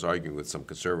appreciate. I was arguing with some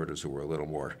conservatives who were a little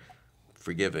more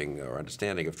forgiving or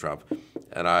understanding of Trump,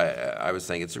 and I was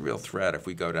saying it's a real threat if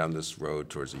we go down this road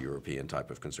towards a European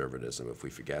type of conservatism, if we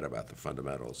forget about the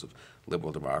fundamentals of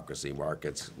liberal democracy,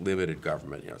 markets, limited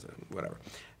government, whatever,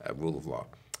 rule of law.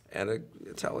 And an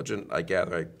intelligent, I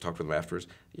gather, I talked with him afterwards,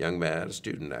 young man, a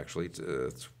student actually,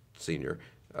 senior,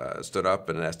 stood up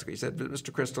and asked, he said,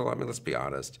 Mr. Kristol, I mean, let's be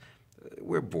honest.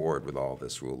 We're bored with all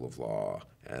this rule of law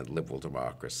and liberal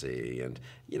democracy, and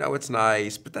it's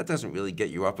nice, but that doesn't really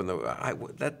get you up in the.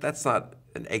 That's not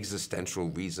an existential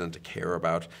reason to care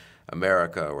about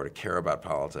America or to care about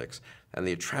politics. And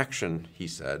the attraction, he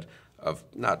said, of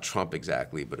not Trump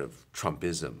exactly, but of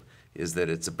Trumpism, is that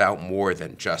it's about more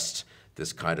than just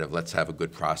this kind of let's have a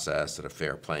good process and a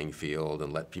fair playing field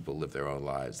and let people live their own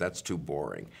lives. That's too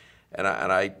boring. And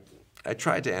I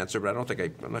tried to answer, but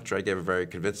I'm not sure I gave a very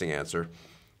convincing answer.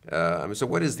 So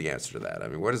what is the answer to that? I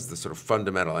mean, what is the sort of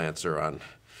fundamental answer on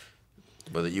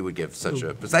whether you would give such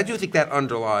a? Because I do think that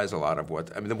underlies a lot of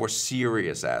the more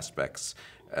serious aspects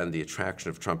and the attraction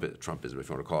of Trumpism, if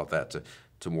you want to call it that,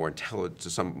 to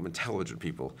some intelligent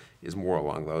people is more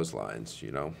along those lines.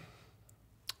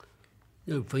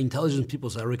 For intelligent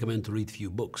people, I recommend to read few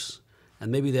books,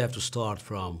 and maybe they have to start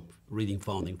from reading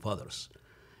founding fathers.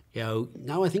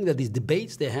 Now I think that these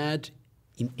debates they had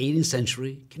in 18th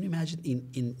century, can you imagine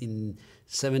in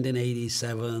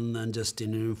 1787 and just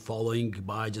following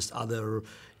by just other,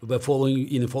 following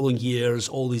in the following years,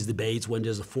 all these debates when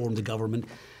there's a form the government,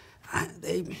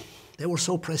 they were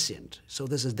so prescient. So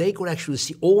they could actually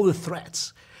see all the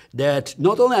threats that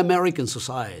not only American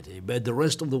society but the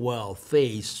rest of the world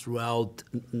faced throughout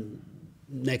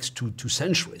next two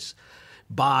centuries,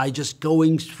 by just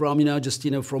going from,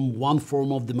 from one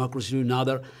form of democracy to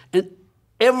another. And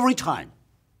every time,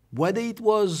 whether it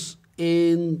was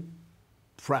in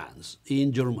France,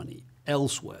 in Germany,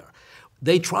 elsewhere,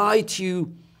 they try to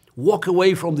walk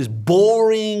away from this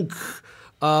boring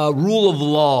rule of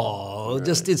law, right.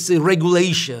 Just its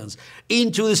regulations,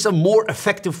 into some more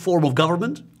effective form of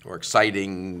government. Or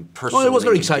exciting, personally. No, it was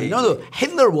very exciting. No,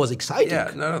 Hitler was exciting.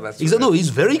 Yeah, that's he's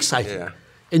very exciting. Yeah.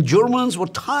 And Germans were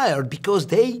tired because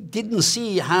they didn't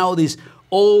see how this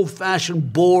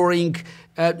old-fashioned, boring,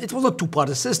 it was a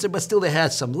two-party system, but still they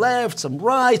had some left, some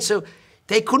right, so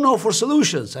they couldn't offer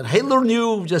solutions. And Hitler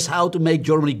knew just how to make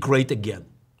Germany great again.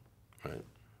 Right.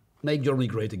 Make Germany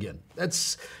great again.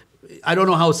 I don't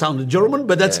know how it sounded German,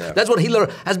 but that's what Hitler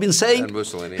has been saying. And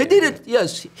Mussolini. He did it,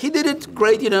 yes. He did it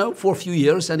great, for a few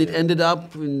years, and it ended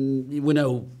up in, we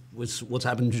know what's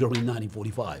happened in Germany in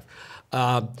 1945.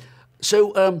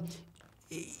 So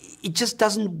it just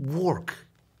doesn't work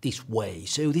this way.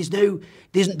 So there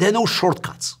are no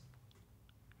shortcuts.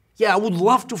 Yeah, I would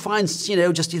love to find,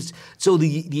 the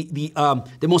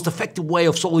most effective way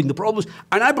of solving the problems.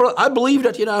 And I believe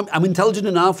that, I'm intelligent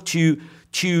enough to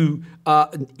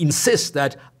insist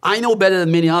that I know better than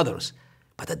many others.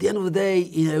 But at the end of the day,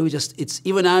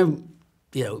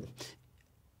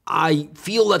 I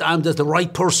feel that I'm just the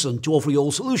right person to offer you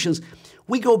all solutions.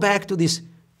 We go back to this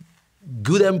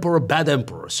good emperor, bad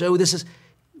emperor. So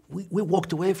we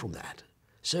walked away from that.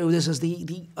 So this is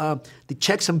the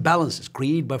checks and balances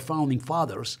created by founding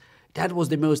fathers. That was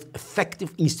the most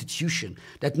effective institution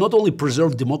that not only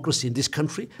preserved democracy in this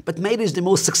country, but made it the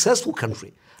most successful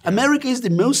country. America is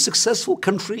the most successful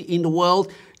country in the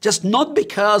world, just not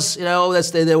because,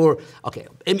 they were,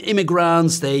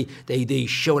 immigrants, they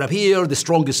showed up here, the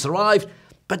strongest survived,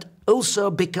 but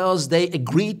also because they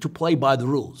agreed to play by the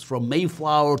rules. From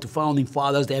Mayflower to founding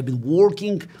fathers, they have been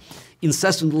working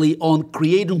incessantly on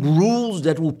creating rules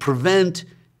that will prevent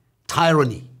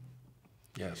tyranny.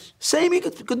 Yes. Same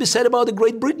could be said about the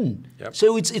Great Britain. Yep.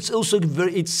 So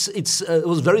it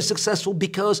was very successful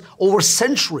because over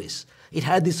centuries it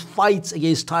had these fights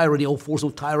against tyranny, all forms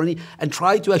of tyranny, and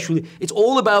tried to it's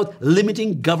all about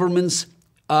limiting government's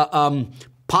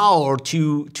power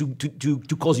to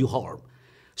cause you harm.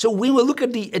 So when we look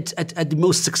at the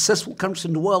most successful countries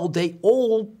in the world, they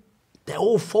all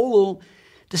follow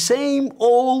the same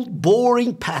old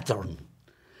boring pattern.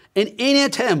 In any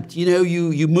attempt,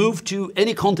 you move to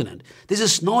any continent. This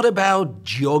is not about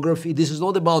geography. This is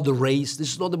not about the race.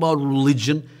 This is not about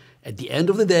religion. At the end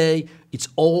of the day, it's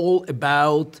all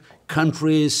about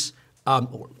countries,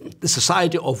 or the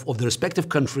society of the respective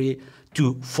country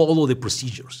to follow the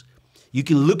procedures. You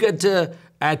can look at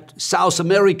South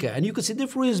America, and you can see the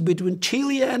difference between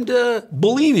Chile and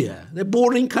Bolivia. They're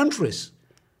bordering countries.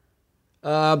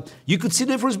 You could see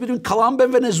the difference between Colombia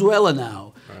and Venezuela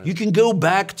now. Right. You can go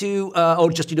back to,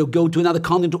 or just go to another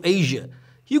continent, to Asia.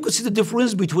 You could see the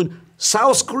difference between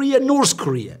South Korea and North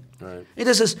Korea. Right. It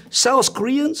is South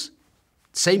Koreans,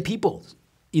 same people.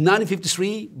 In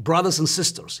 1953, brothers and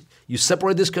sisters. You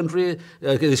separate this country,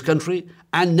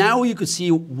 and now you could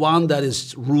see one that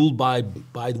is ruled by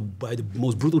the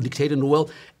most brutal dictator in the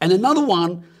world, and another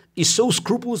one is so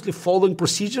scrupulously following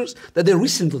procedures that they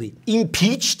recently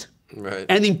impeached. Right.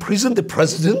 And imprisoned the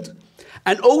president,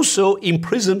 and also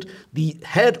imprisoned the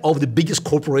head of the biggest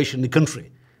corporation in the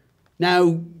country.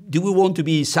 Now, do we want to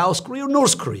be South Korea or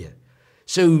North Korea?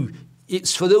 So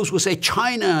it's for those who say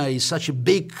China is such a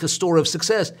big story of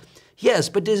success. Yes,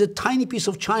 but there's a tiny piece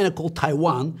of China called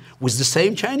Taiwan with the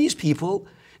same Chinese people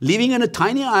living on a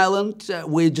tiny island,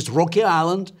 with just rocky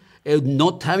island,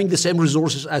 not having the same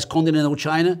resources as continental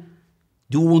China.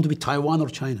 Do we want to be Taiwan or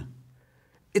China?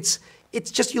 It's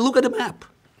just, you look at the map.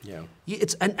 Yeah.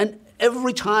 And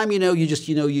every time,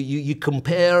 you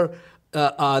compare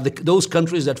those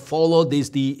countries that follow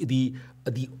the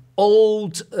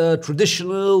old,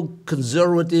 traditional,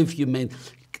 conservative,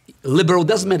 liberal,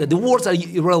 doesn't matter. The words are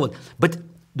irrelevant. But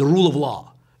the rule of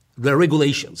law, the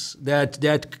regulations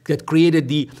that created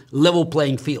the level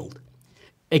playing field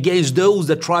against those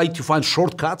that tried to find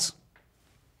shortcuts,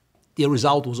 the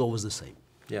result was always the same.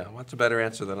 Yeah, well, that's a better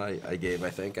answer than I gave, I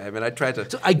think. I mean, I tried to...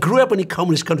 So I grew up in a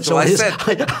communist country. So I said,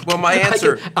 well, my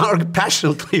answer... I argue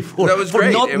passionately for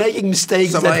great. not making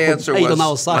mistakes that were made on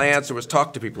our side. My answer was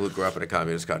talk to people who grew up in a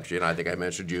communist country, and I think I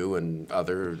mentioned you and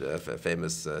other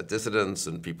famous dissidents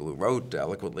and people who wrote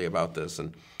eloquently about this,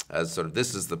 and as sort of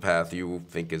this is the path you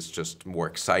think is just more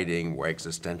exciting, more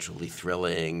existentially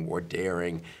thrilling, more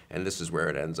daring, and this is where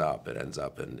it ends up. It ends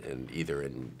up in either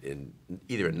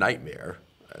a nightmare,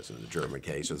 as in the German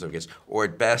case, or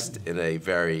at best in a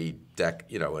very,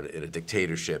 in a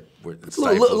dictatorship where it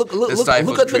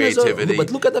stifles creativity, but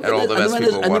look at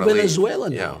Venezuela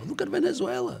now. Yeah. Look at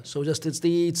Venezuela. So just it's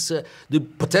the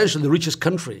potentially the richest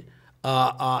country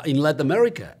in Latin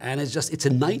America, and it's a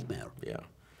nightmare. Yeah.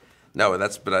 No,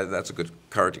 that's a good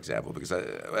current example, because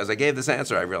as I gave this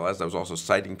answer, I realized I was also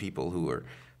citing people who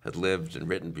had lived and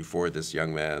written before this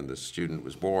young man, this student,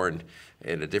 was born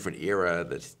in a different era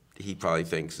that he probably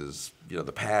thinks is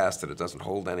the past, and it doesn't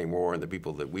hold anymore, and the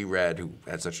people that we read who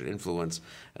had such an influence,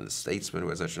 and the statesmen who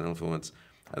had such an influence,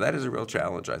 and that is a real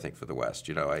challenge, I think, for the West.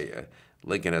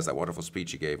 Lincoln has that wonderful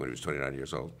speech he gave when he was 29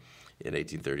 years old in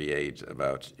 1838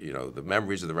 about the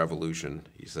memories of the Revolution,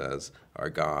 he says,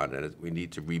 are gone, and we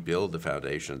need to rebuild the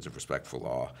foundations of respect for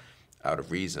law out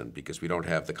of reason, because we don't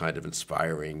have the kind of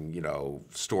inspiring,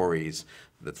 stories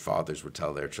that fathers would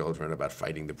tell their children about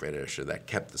fighting the British, and that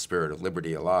kept the spirit of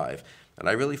liberty alive. And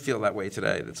I really feel that way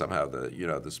today, that somehow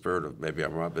the spirit of, maybe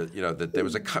I'm wrong, but that there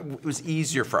was it was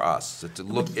easier for us to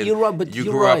look. You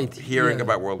grew up hearing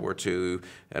about World War II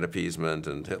and appeasement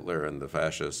and Hitler and the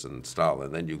fascists and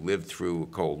Stalin. Then you lived through a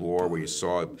Cold War where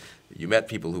you met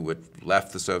people who had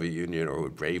left the Soviet Union or who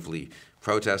had bravely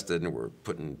protested and were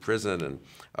put in prison, and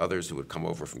others who would come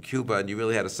over from Cuba, and you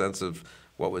really had a sense of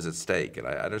what was at stake. And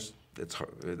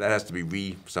that has to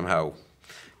be somehow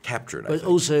captured. But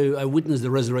also, I witnessed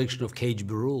the resurrection of KGB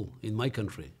rule in my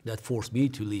country that forced me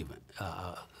to leave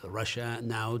Russia,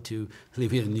 now to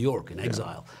live here in New York in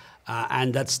exile,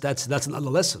 and that's another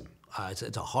lesson.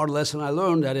 It's a hard lesson I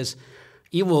learned. That is,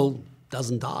 evil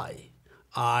doesn't die.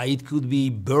 It could be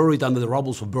buried under the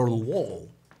rubble of Berlin Wall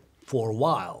for a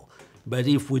while. But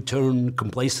if we turn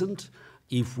complacent,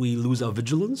 if we lose our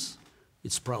vigilance,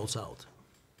 it sprouts out.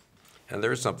 And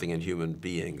there is something in human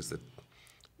beings that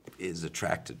is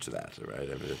attracted to that, right?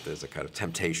 I mean, there's a kind of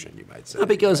temptation, you might say.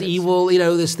 Because evil, there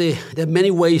are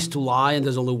many ways to lie, and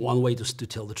there's only one way to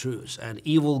tell the truth. And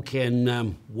evil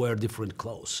can wear different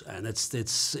clothes, and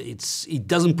it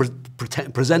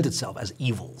doesn't present itself as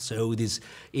evil. So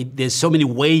there's so many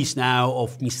ways now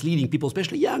of misleading people,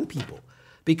 especially young people,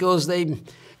 because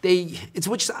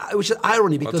which is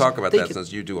irony, because talk about that,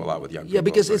 since you do a lot with young people. Yeah,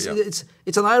 because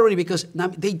it's an irony, because now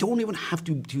they don't even have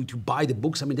to buy the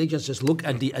books. I mean, they just look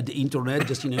at the internet,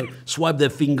 just swipe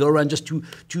their finger and just to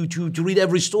read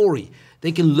every story.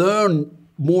 They can learn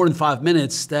more in 5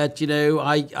 minutes that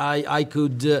I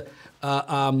could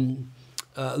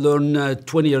learn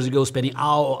 20 years ago, spending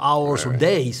hours or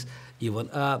days even.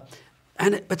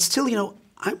 But still,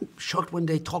 I'm shocked when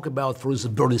they talk about, for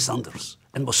instance, Bernie Sanders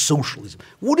and about socialism.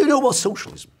 What do you know about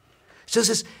socialism? So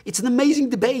it's an amazing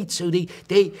debate. So they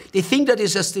think that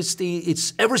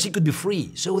it's everything could be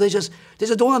free. So they just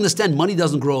don't understand money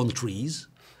doesn't grow on trees.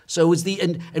 So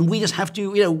and we just have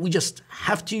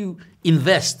to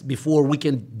invest before we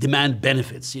can demand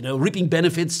benefits. Reaping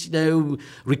benefits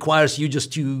requires you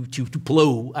just to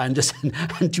plow and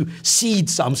to seed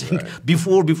something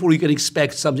before you can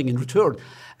expect something in return.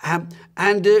 I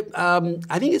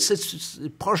think it's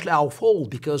partially our fault,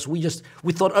 because we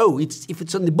thought, if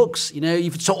it's on the books,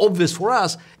 if it's so obvious for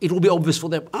us, it will be obvious for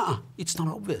them. It's not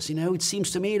obvious. It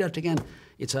seems to me that, again,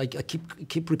 I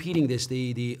keep repeating this,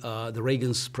 the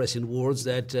Reagan's pressing words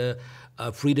that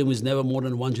freedom is never more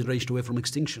than one generation away from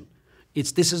extinction.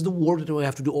 This is the work that we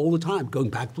have to do all the time. Going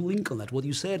back to Lincoln, that's what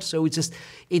you said. So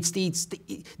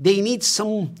they need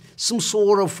some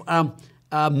sort of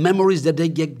memories that they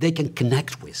can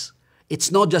connect with.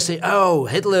 It's not just say, oh,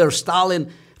 Hitler, Stalin.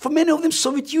 For many of them,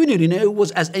 Soviet Union,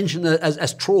 was as ancient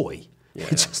as Troy. Yeah.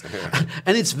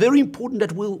 And it's very important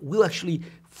that we'll actually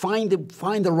find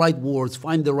the right words,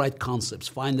 find the right concepts,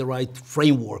 find the right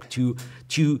framework to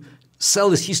sell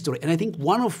this history. And I think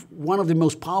one of the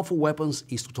most powerful weapons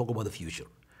is to talk about the future.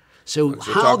 So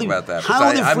how talk about that.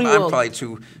 I'm probably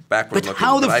too backward looking. But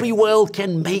how the free world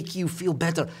can make you feel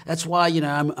better. That's why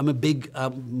I'm a big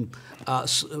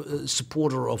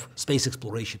supporter of space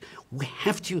exploration. We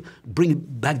have to bring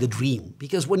back the dream,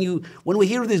 because when we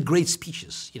hear these great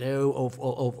speeches,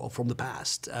 from the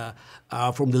past,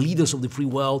 from the leaders of the free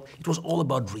world, it was all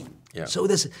about dream. Yeah. So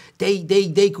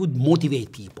they could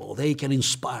motivate people, they can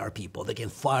inspire people, they can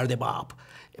fire them up,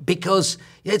 because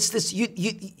it's this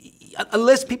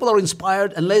unless people are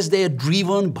inspired, unless they are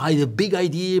driven by the big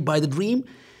idea, by the dream,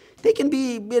 they can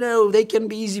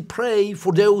be easy prey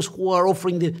for those who are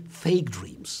offering the fake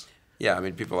dreams. Yeah, I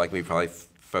mean, people like me probably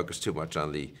focus too much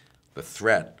on the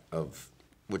threat of,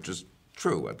 which is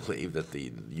true, I believe, that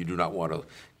you do not want to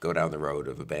go down the road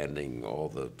of abandoning all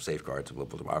the safeguards of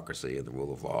liberal democracy and the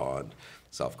rule of law and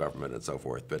self-government and so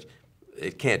forth. But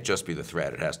it can't just be the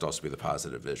threat; it has to also be the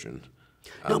positive vision.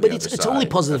 No, but it's only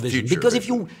positive vision, because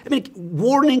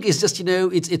warning is just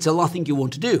it's a last thing you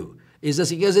want to do. It's just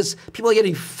because people are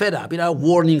getting fed up.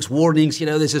 Warnings.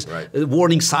 This is right.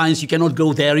 Warning signs. You cannot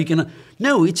go there. You cannot.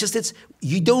 No,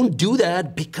 you don't do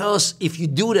that, because if you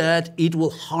do that, it will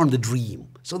harm the dream.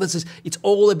 So it's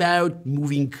all about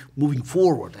moving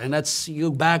forward, and that's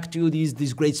back to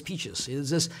these great speeches.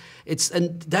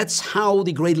 And that's how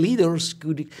the great leaders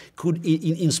could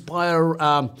inspire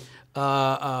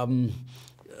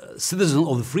citizens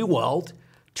of the free world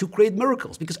to create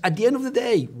miracles. Because at the end of the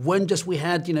day, when we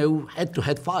had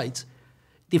head-to-head fights,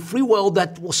 the free world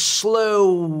that was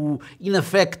slow,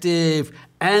 ineffective,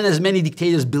 and as many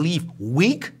dictators believe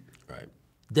weak, right,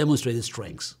 demonstrated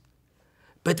strengths.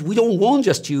 But we don't want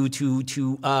just to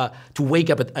wake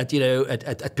up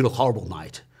at Pearl Harbor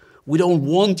night. We don't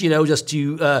want just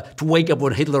to wake up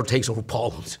when Hitler takes over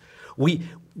Poland. We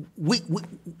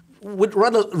would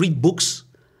rather read books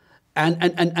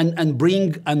and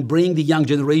bring the young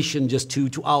generation just to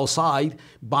our side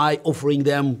by offering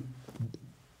them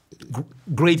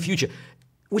great future,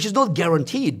 which is not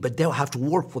guaranteed, but they'll have to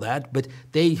work for that. But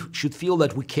they should feel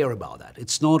that we care about that.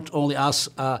 It's not only us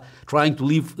trying to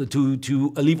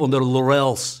live on the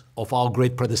laurels of our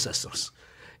great predecessors.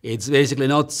 It's basically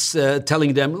not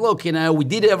telling them, look, we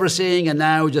did everything, and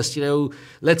now just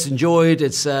let's enjoy it.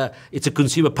 It's a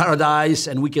consumer paradise,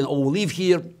 and we can all live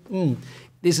here.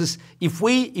 This is if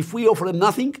we offer them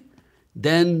nothing,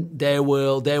 then they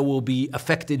will be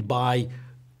affected by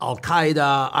Al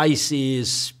Qaeda,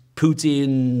 ISIS,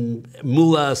 Putin,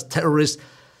 mullahs, terrorists,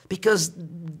 because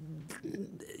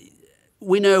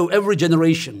we know every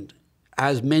generation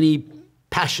has many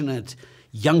passionate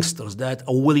youngsters that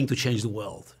are willing to change the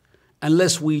world.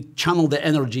 Unless we channel the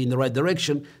energy in the right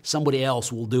direction, somebody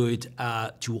else will do it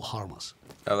to harm us.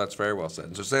 Oh, that's very well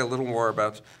said. So say a little more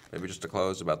about, maybe just to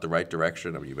close, about the right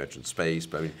direction. I mean, you mentioned space,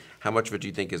 but how much of it do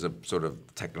you think is a sort of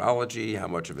technology? How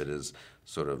much of it is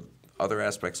sort of other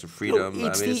aspects of freedom?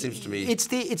 It seems to me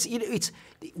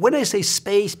when I say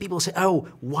space, people say, "Oh,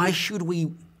 why should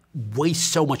we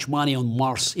waste so much money on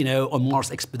Mars? On Mars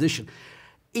expedition?"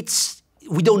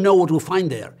 We don't know what we'll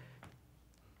find there.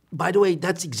 By the way,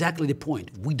 that's exactly the point.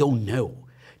 We don't know.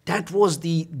 That was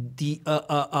the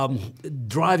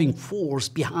driving force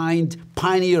behind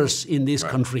pioneers in this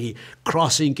country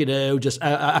crossing, just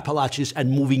Appalachians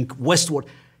and moving westward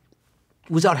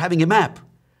without having a map.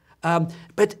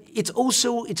 But it's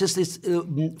just this,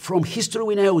 from history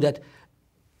we know that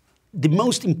the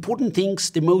most important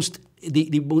things, the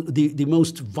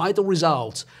most vital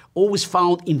results, always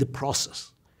found in the process.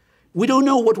 We don't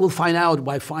know what we'll find out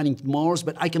by finding Mars,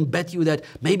 but I can bet you that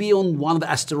maybe on one of the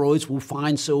asteroids we'll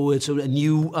find a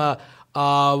new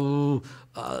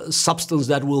substance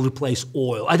that will replace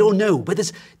oil. I don't know, but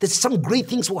there's some great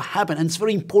things will happen, and it's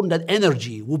very important that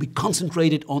energy will be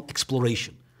concentrated on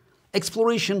exploration.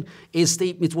 Exploration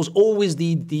it was always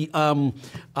the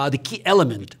key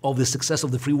element of the success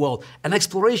of the free world, and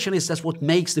exploration that's what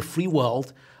makes the free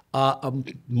world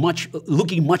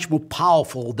looking much more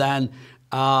powerful than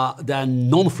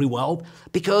non-free world,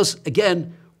 because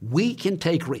again we can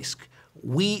take risk.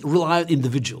 We rely on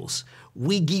individuals.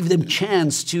 we give them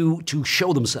chance to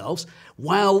show themselves,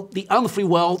 while the unfree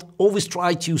world always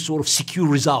try to sort of secure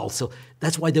results. So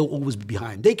that's why they'll always be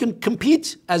behind. They can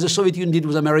compete, as the Soviet Union did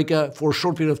with America, for a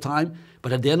short period of time,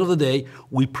 but at the end of the day,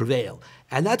 we prevail.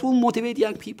 And that will motivate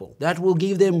young people. That will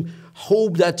give them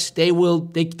hope that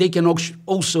they can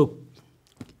also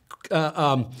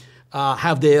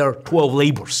have their 12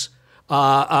 labors.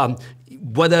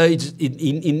 Whether it's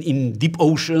in deep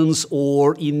oceans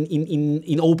or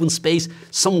in open space,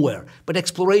 somewhere. But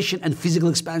exploration and physical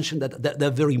expansion,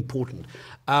 they're very important.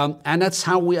 And that's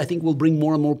how I think we'll bring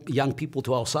more and more young people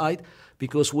to our side,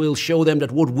 because we'll show them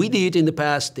that what we did in the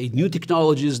past, the new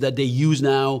technologies that they use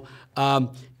now,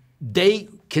 they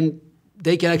can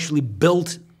actually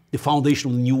build the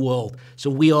foundation of the new world. So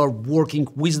we are working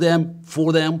with them,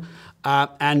 for them,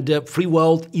 and the free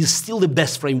world is still the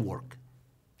best framework.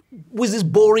 With these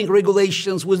boring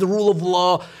regulations, with the rule of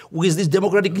law, with these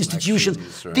democratic institutions,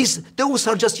 those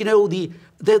are just,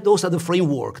 those are the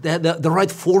framework, the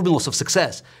right formulas of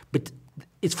success. But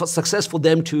it's for success for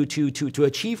them to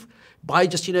achieve by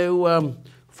just,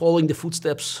 following the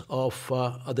footsteps of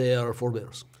their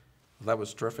forebears. That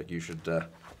was terrific. You should.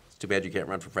 It's too bad you can't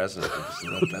run for president.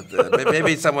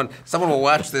 Maybe someone will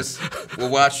watch this. Will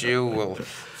watch you.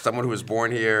 Someone who was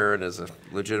born here and is a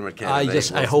legitimate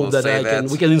candidate. I hope that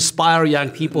we can inspire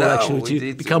young people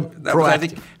to become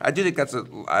proactive. I do think that's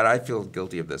I feel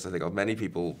guilty of this. I think many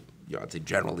people, I'd say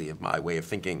generally, in my way of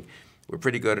thinking, we're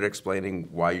pretty good at explaining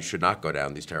why you should not go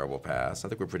down these terrible paths. I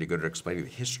think we're pretty good at explaining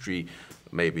the history,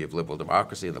 maybe, of liberal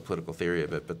democracy and the political theory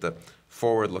of it, but the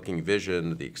forward-looking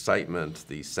vision, the excitement,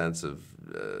 the sense of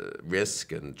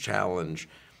risk and challenge,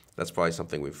 that's probably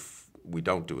something we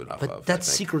don't do enough of. But that's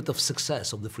the secret of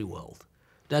success of the free world.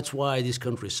 That's why this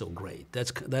country is so great.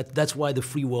 That's why the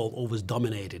free world always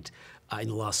dominated in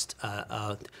the last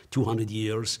 200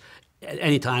 years. At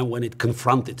any time when it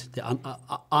confronted the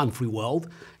unfree world.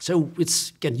 So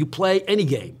you play any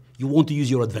game, you want to use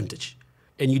your advantage.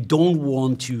 And you don't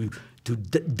want to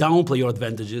downplay your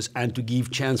advantages and to give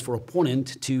chance for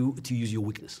opponent to use your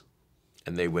weakness.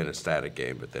 And they win a static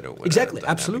game, but they don't win a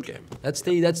dynamic game. That's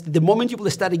the moment you play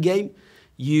a static game,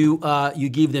 you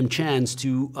give them chance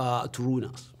to ruin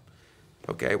us.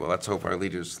 Okay, well, let's hope our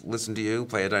leaders listen to you,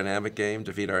 play a dynamic game,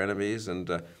 defeat our enemies, and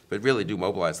but really do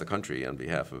mobilize the country on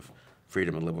behalf of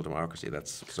freedom and liberal democracy.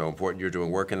 That's so important. You're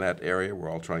doing work in that area. We're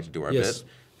all trying to do our bit.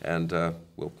 And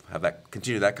we'll have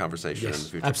continue that conversation in the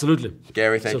future. Absolutely.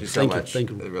 Gary, thank you so much. Thank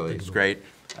you. It really is great.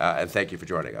 And thank you for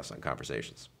joining us on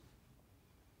Conversations.